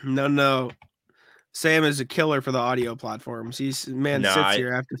 No. Sam is a killer for the audio platforms. He's here.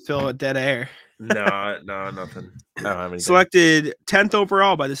 I have to fill a dead air. No, nothing. I don't have anything. Selected 10th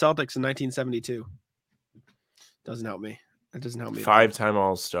overall by the Celtics in 1972. Doesn't help me. That doesn't help me. 5-time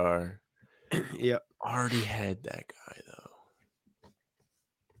All-Star. Yep. Already had that guy,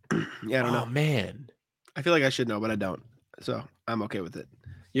 though. Yeah, I don't know. Oh, man. I feel like I should know, but I don't. So I'm okay with it.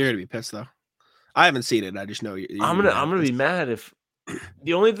 You're going to be pissed, though. I haven't seen it. I just know you're I'm gonna be mad if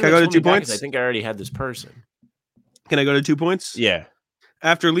the only thing Can I go to 2 points? Is I think I already had this person. Can I go to 2 points? Yeah.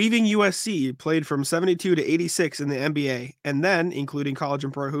 After leaving USC, played from 72 to 86 in the NBA, and then, including college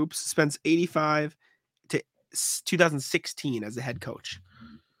and pro hoops, spent 85 to 2016 as a head coach.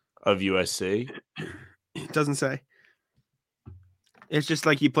 Of USC? It doesn't say. It's just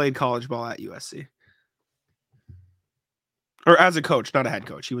like he played college ball at USC. Or as a coach, not a head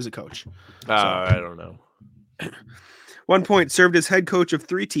coach. He was a coach. I don't know. 1 point, served as head coach of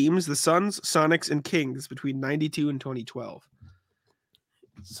 3 teams, the Suns, Sonics, and Kings between 92 and 2012.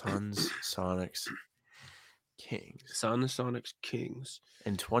 Suns, Sonics, Kings. Suns, Sonics, Kings.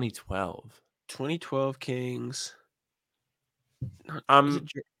 In 2012. 2012 Kings.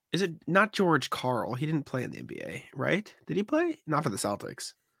 Is it not George Karl? He didn't play in the NBA, right? Did he play? Not for the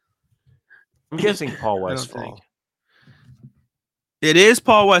Celtics. I'm guessing Paul Westphal. It is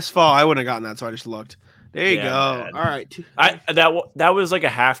Paul Westphal. I wouldn't have gotten that, so I just looked. There you go. Man. All right. That was like a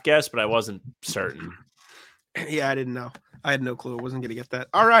half guess, but I wasn't certain. Yeah, I didn't know. I had no clue. I wasn't going to get that.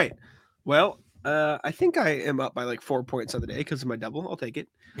 All right. Well, I think I am up by like 4 points on the day because of my double. I'll take it.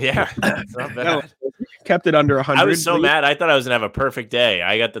 Yeah, it's not bad. Kept it under 100. I was so mad. I thought I was going to have a perfect day.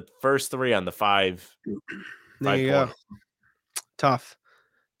 I got the first 3 on the 5. There you go. Tough.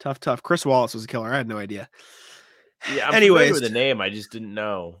 Chris Wallace was a killer. I had no idea. Yeah, I'm familiar with the name. I just didn't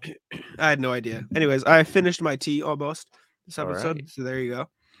know. I had no idea. Anyways, I finished my tea almost this episode. Right. So there you go.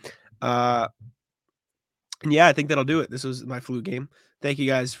 And yeah, I think that'll do it. This was my flu game. Thank you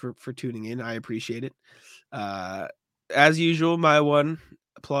guys for tuning in. I appreciate it. As usual, my one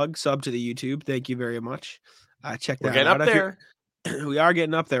plug, sub to the YouTube. Thank you very much. Check that out. We're getting up there. We are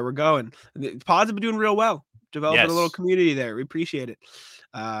getting up there. We're going. The pods have been doing real well. Developing a little community there. We appreciate it.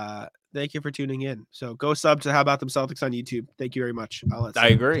 Thank you for tuning in. So go sub to How About Them Celtics on YouTube. Thank you very much. I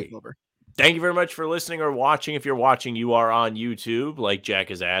agree. Thank you very much for listening or watching. If you're watching, you are on YouTube, like Jack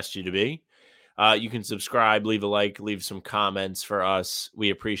has asked you to be. You can subscribe, leave a like, leave some comments for us.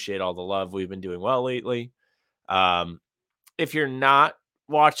 We appreciate all the love. We've been doing well lately. If you're not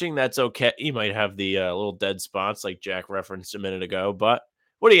watching, that's okay. You might have the little dead spots like Jack referenced a minute ago, but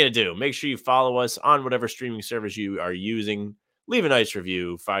what are you going to do? Make sure you follow us on whatever streaming service you are using. Leave a nice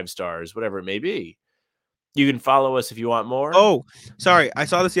review, 5 stars, whatever it may be. You can follow us if you want more. Oh, sorry. I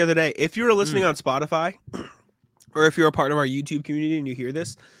saw this the other day. If you're listening on Spotify, or if you're a part of our YouTube community and you hear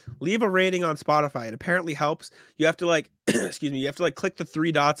this, leave a rating on Spotify. It apparently helps. You have to you have to click the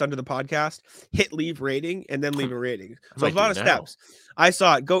 3 dots under the podcast, hit leave rating, and then leave a rating. So a lot of steps. I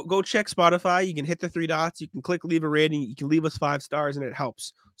saw it. Go check Spotify. You can hit the 3 dots. You can click leave a rating. You can leave us 5 stars, and it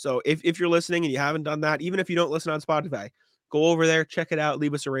helps. So if you're listening and you haven't done that, even if you don't listen on Spotify, go over there, check it out,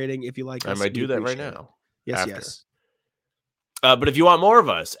 leave us a rating if you like us. I might do that right now. Yes. But if you want more of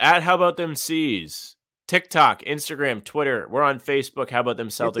us, at How About Them C's, TikTok, Instagram, Twitter, we're on Facebook, How About Them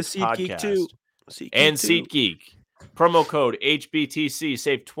Celtics Podcast. And SeatGeek. Promo code HBTC.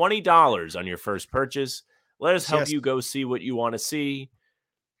 Save $20 on your first purchase. Let us help you go see what you want to see.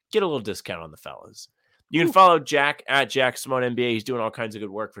 Get a little discount on the fellas. You can follow Jack at Jack Simone NBA. He's doing all kinds of good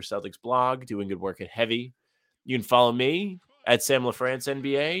work for Celtics blog, doing good work at Heavy. You can follow me at Sam LaFrance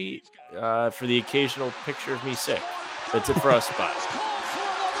NBA for the occasional picture of me sick. That's it for us. Bye.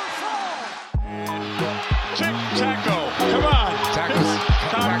 Tic-tac-toe. Come on.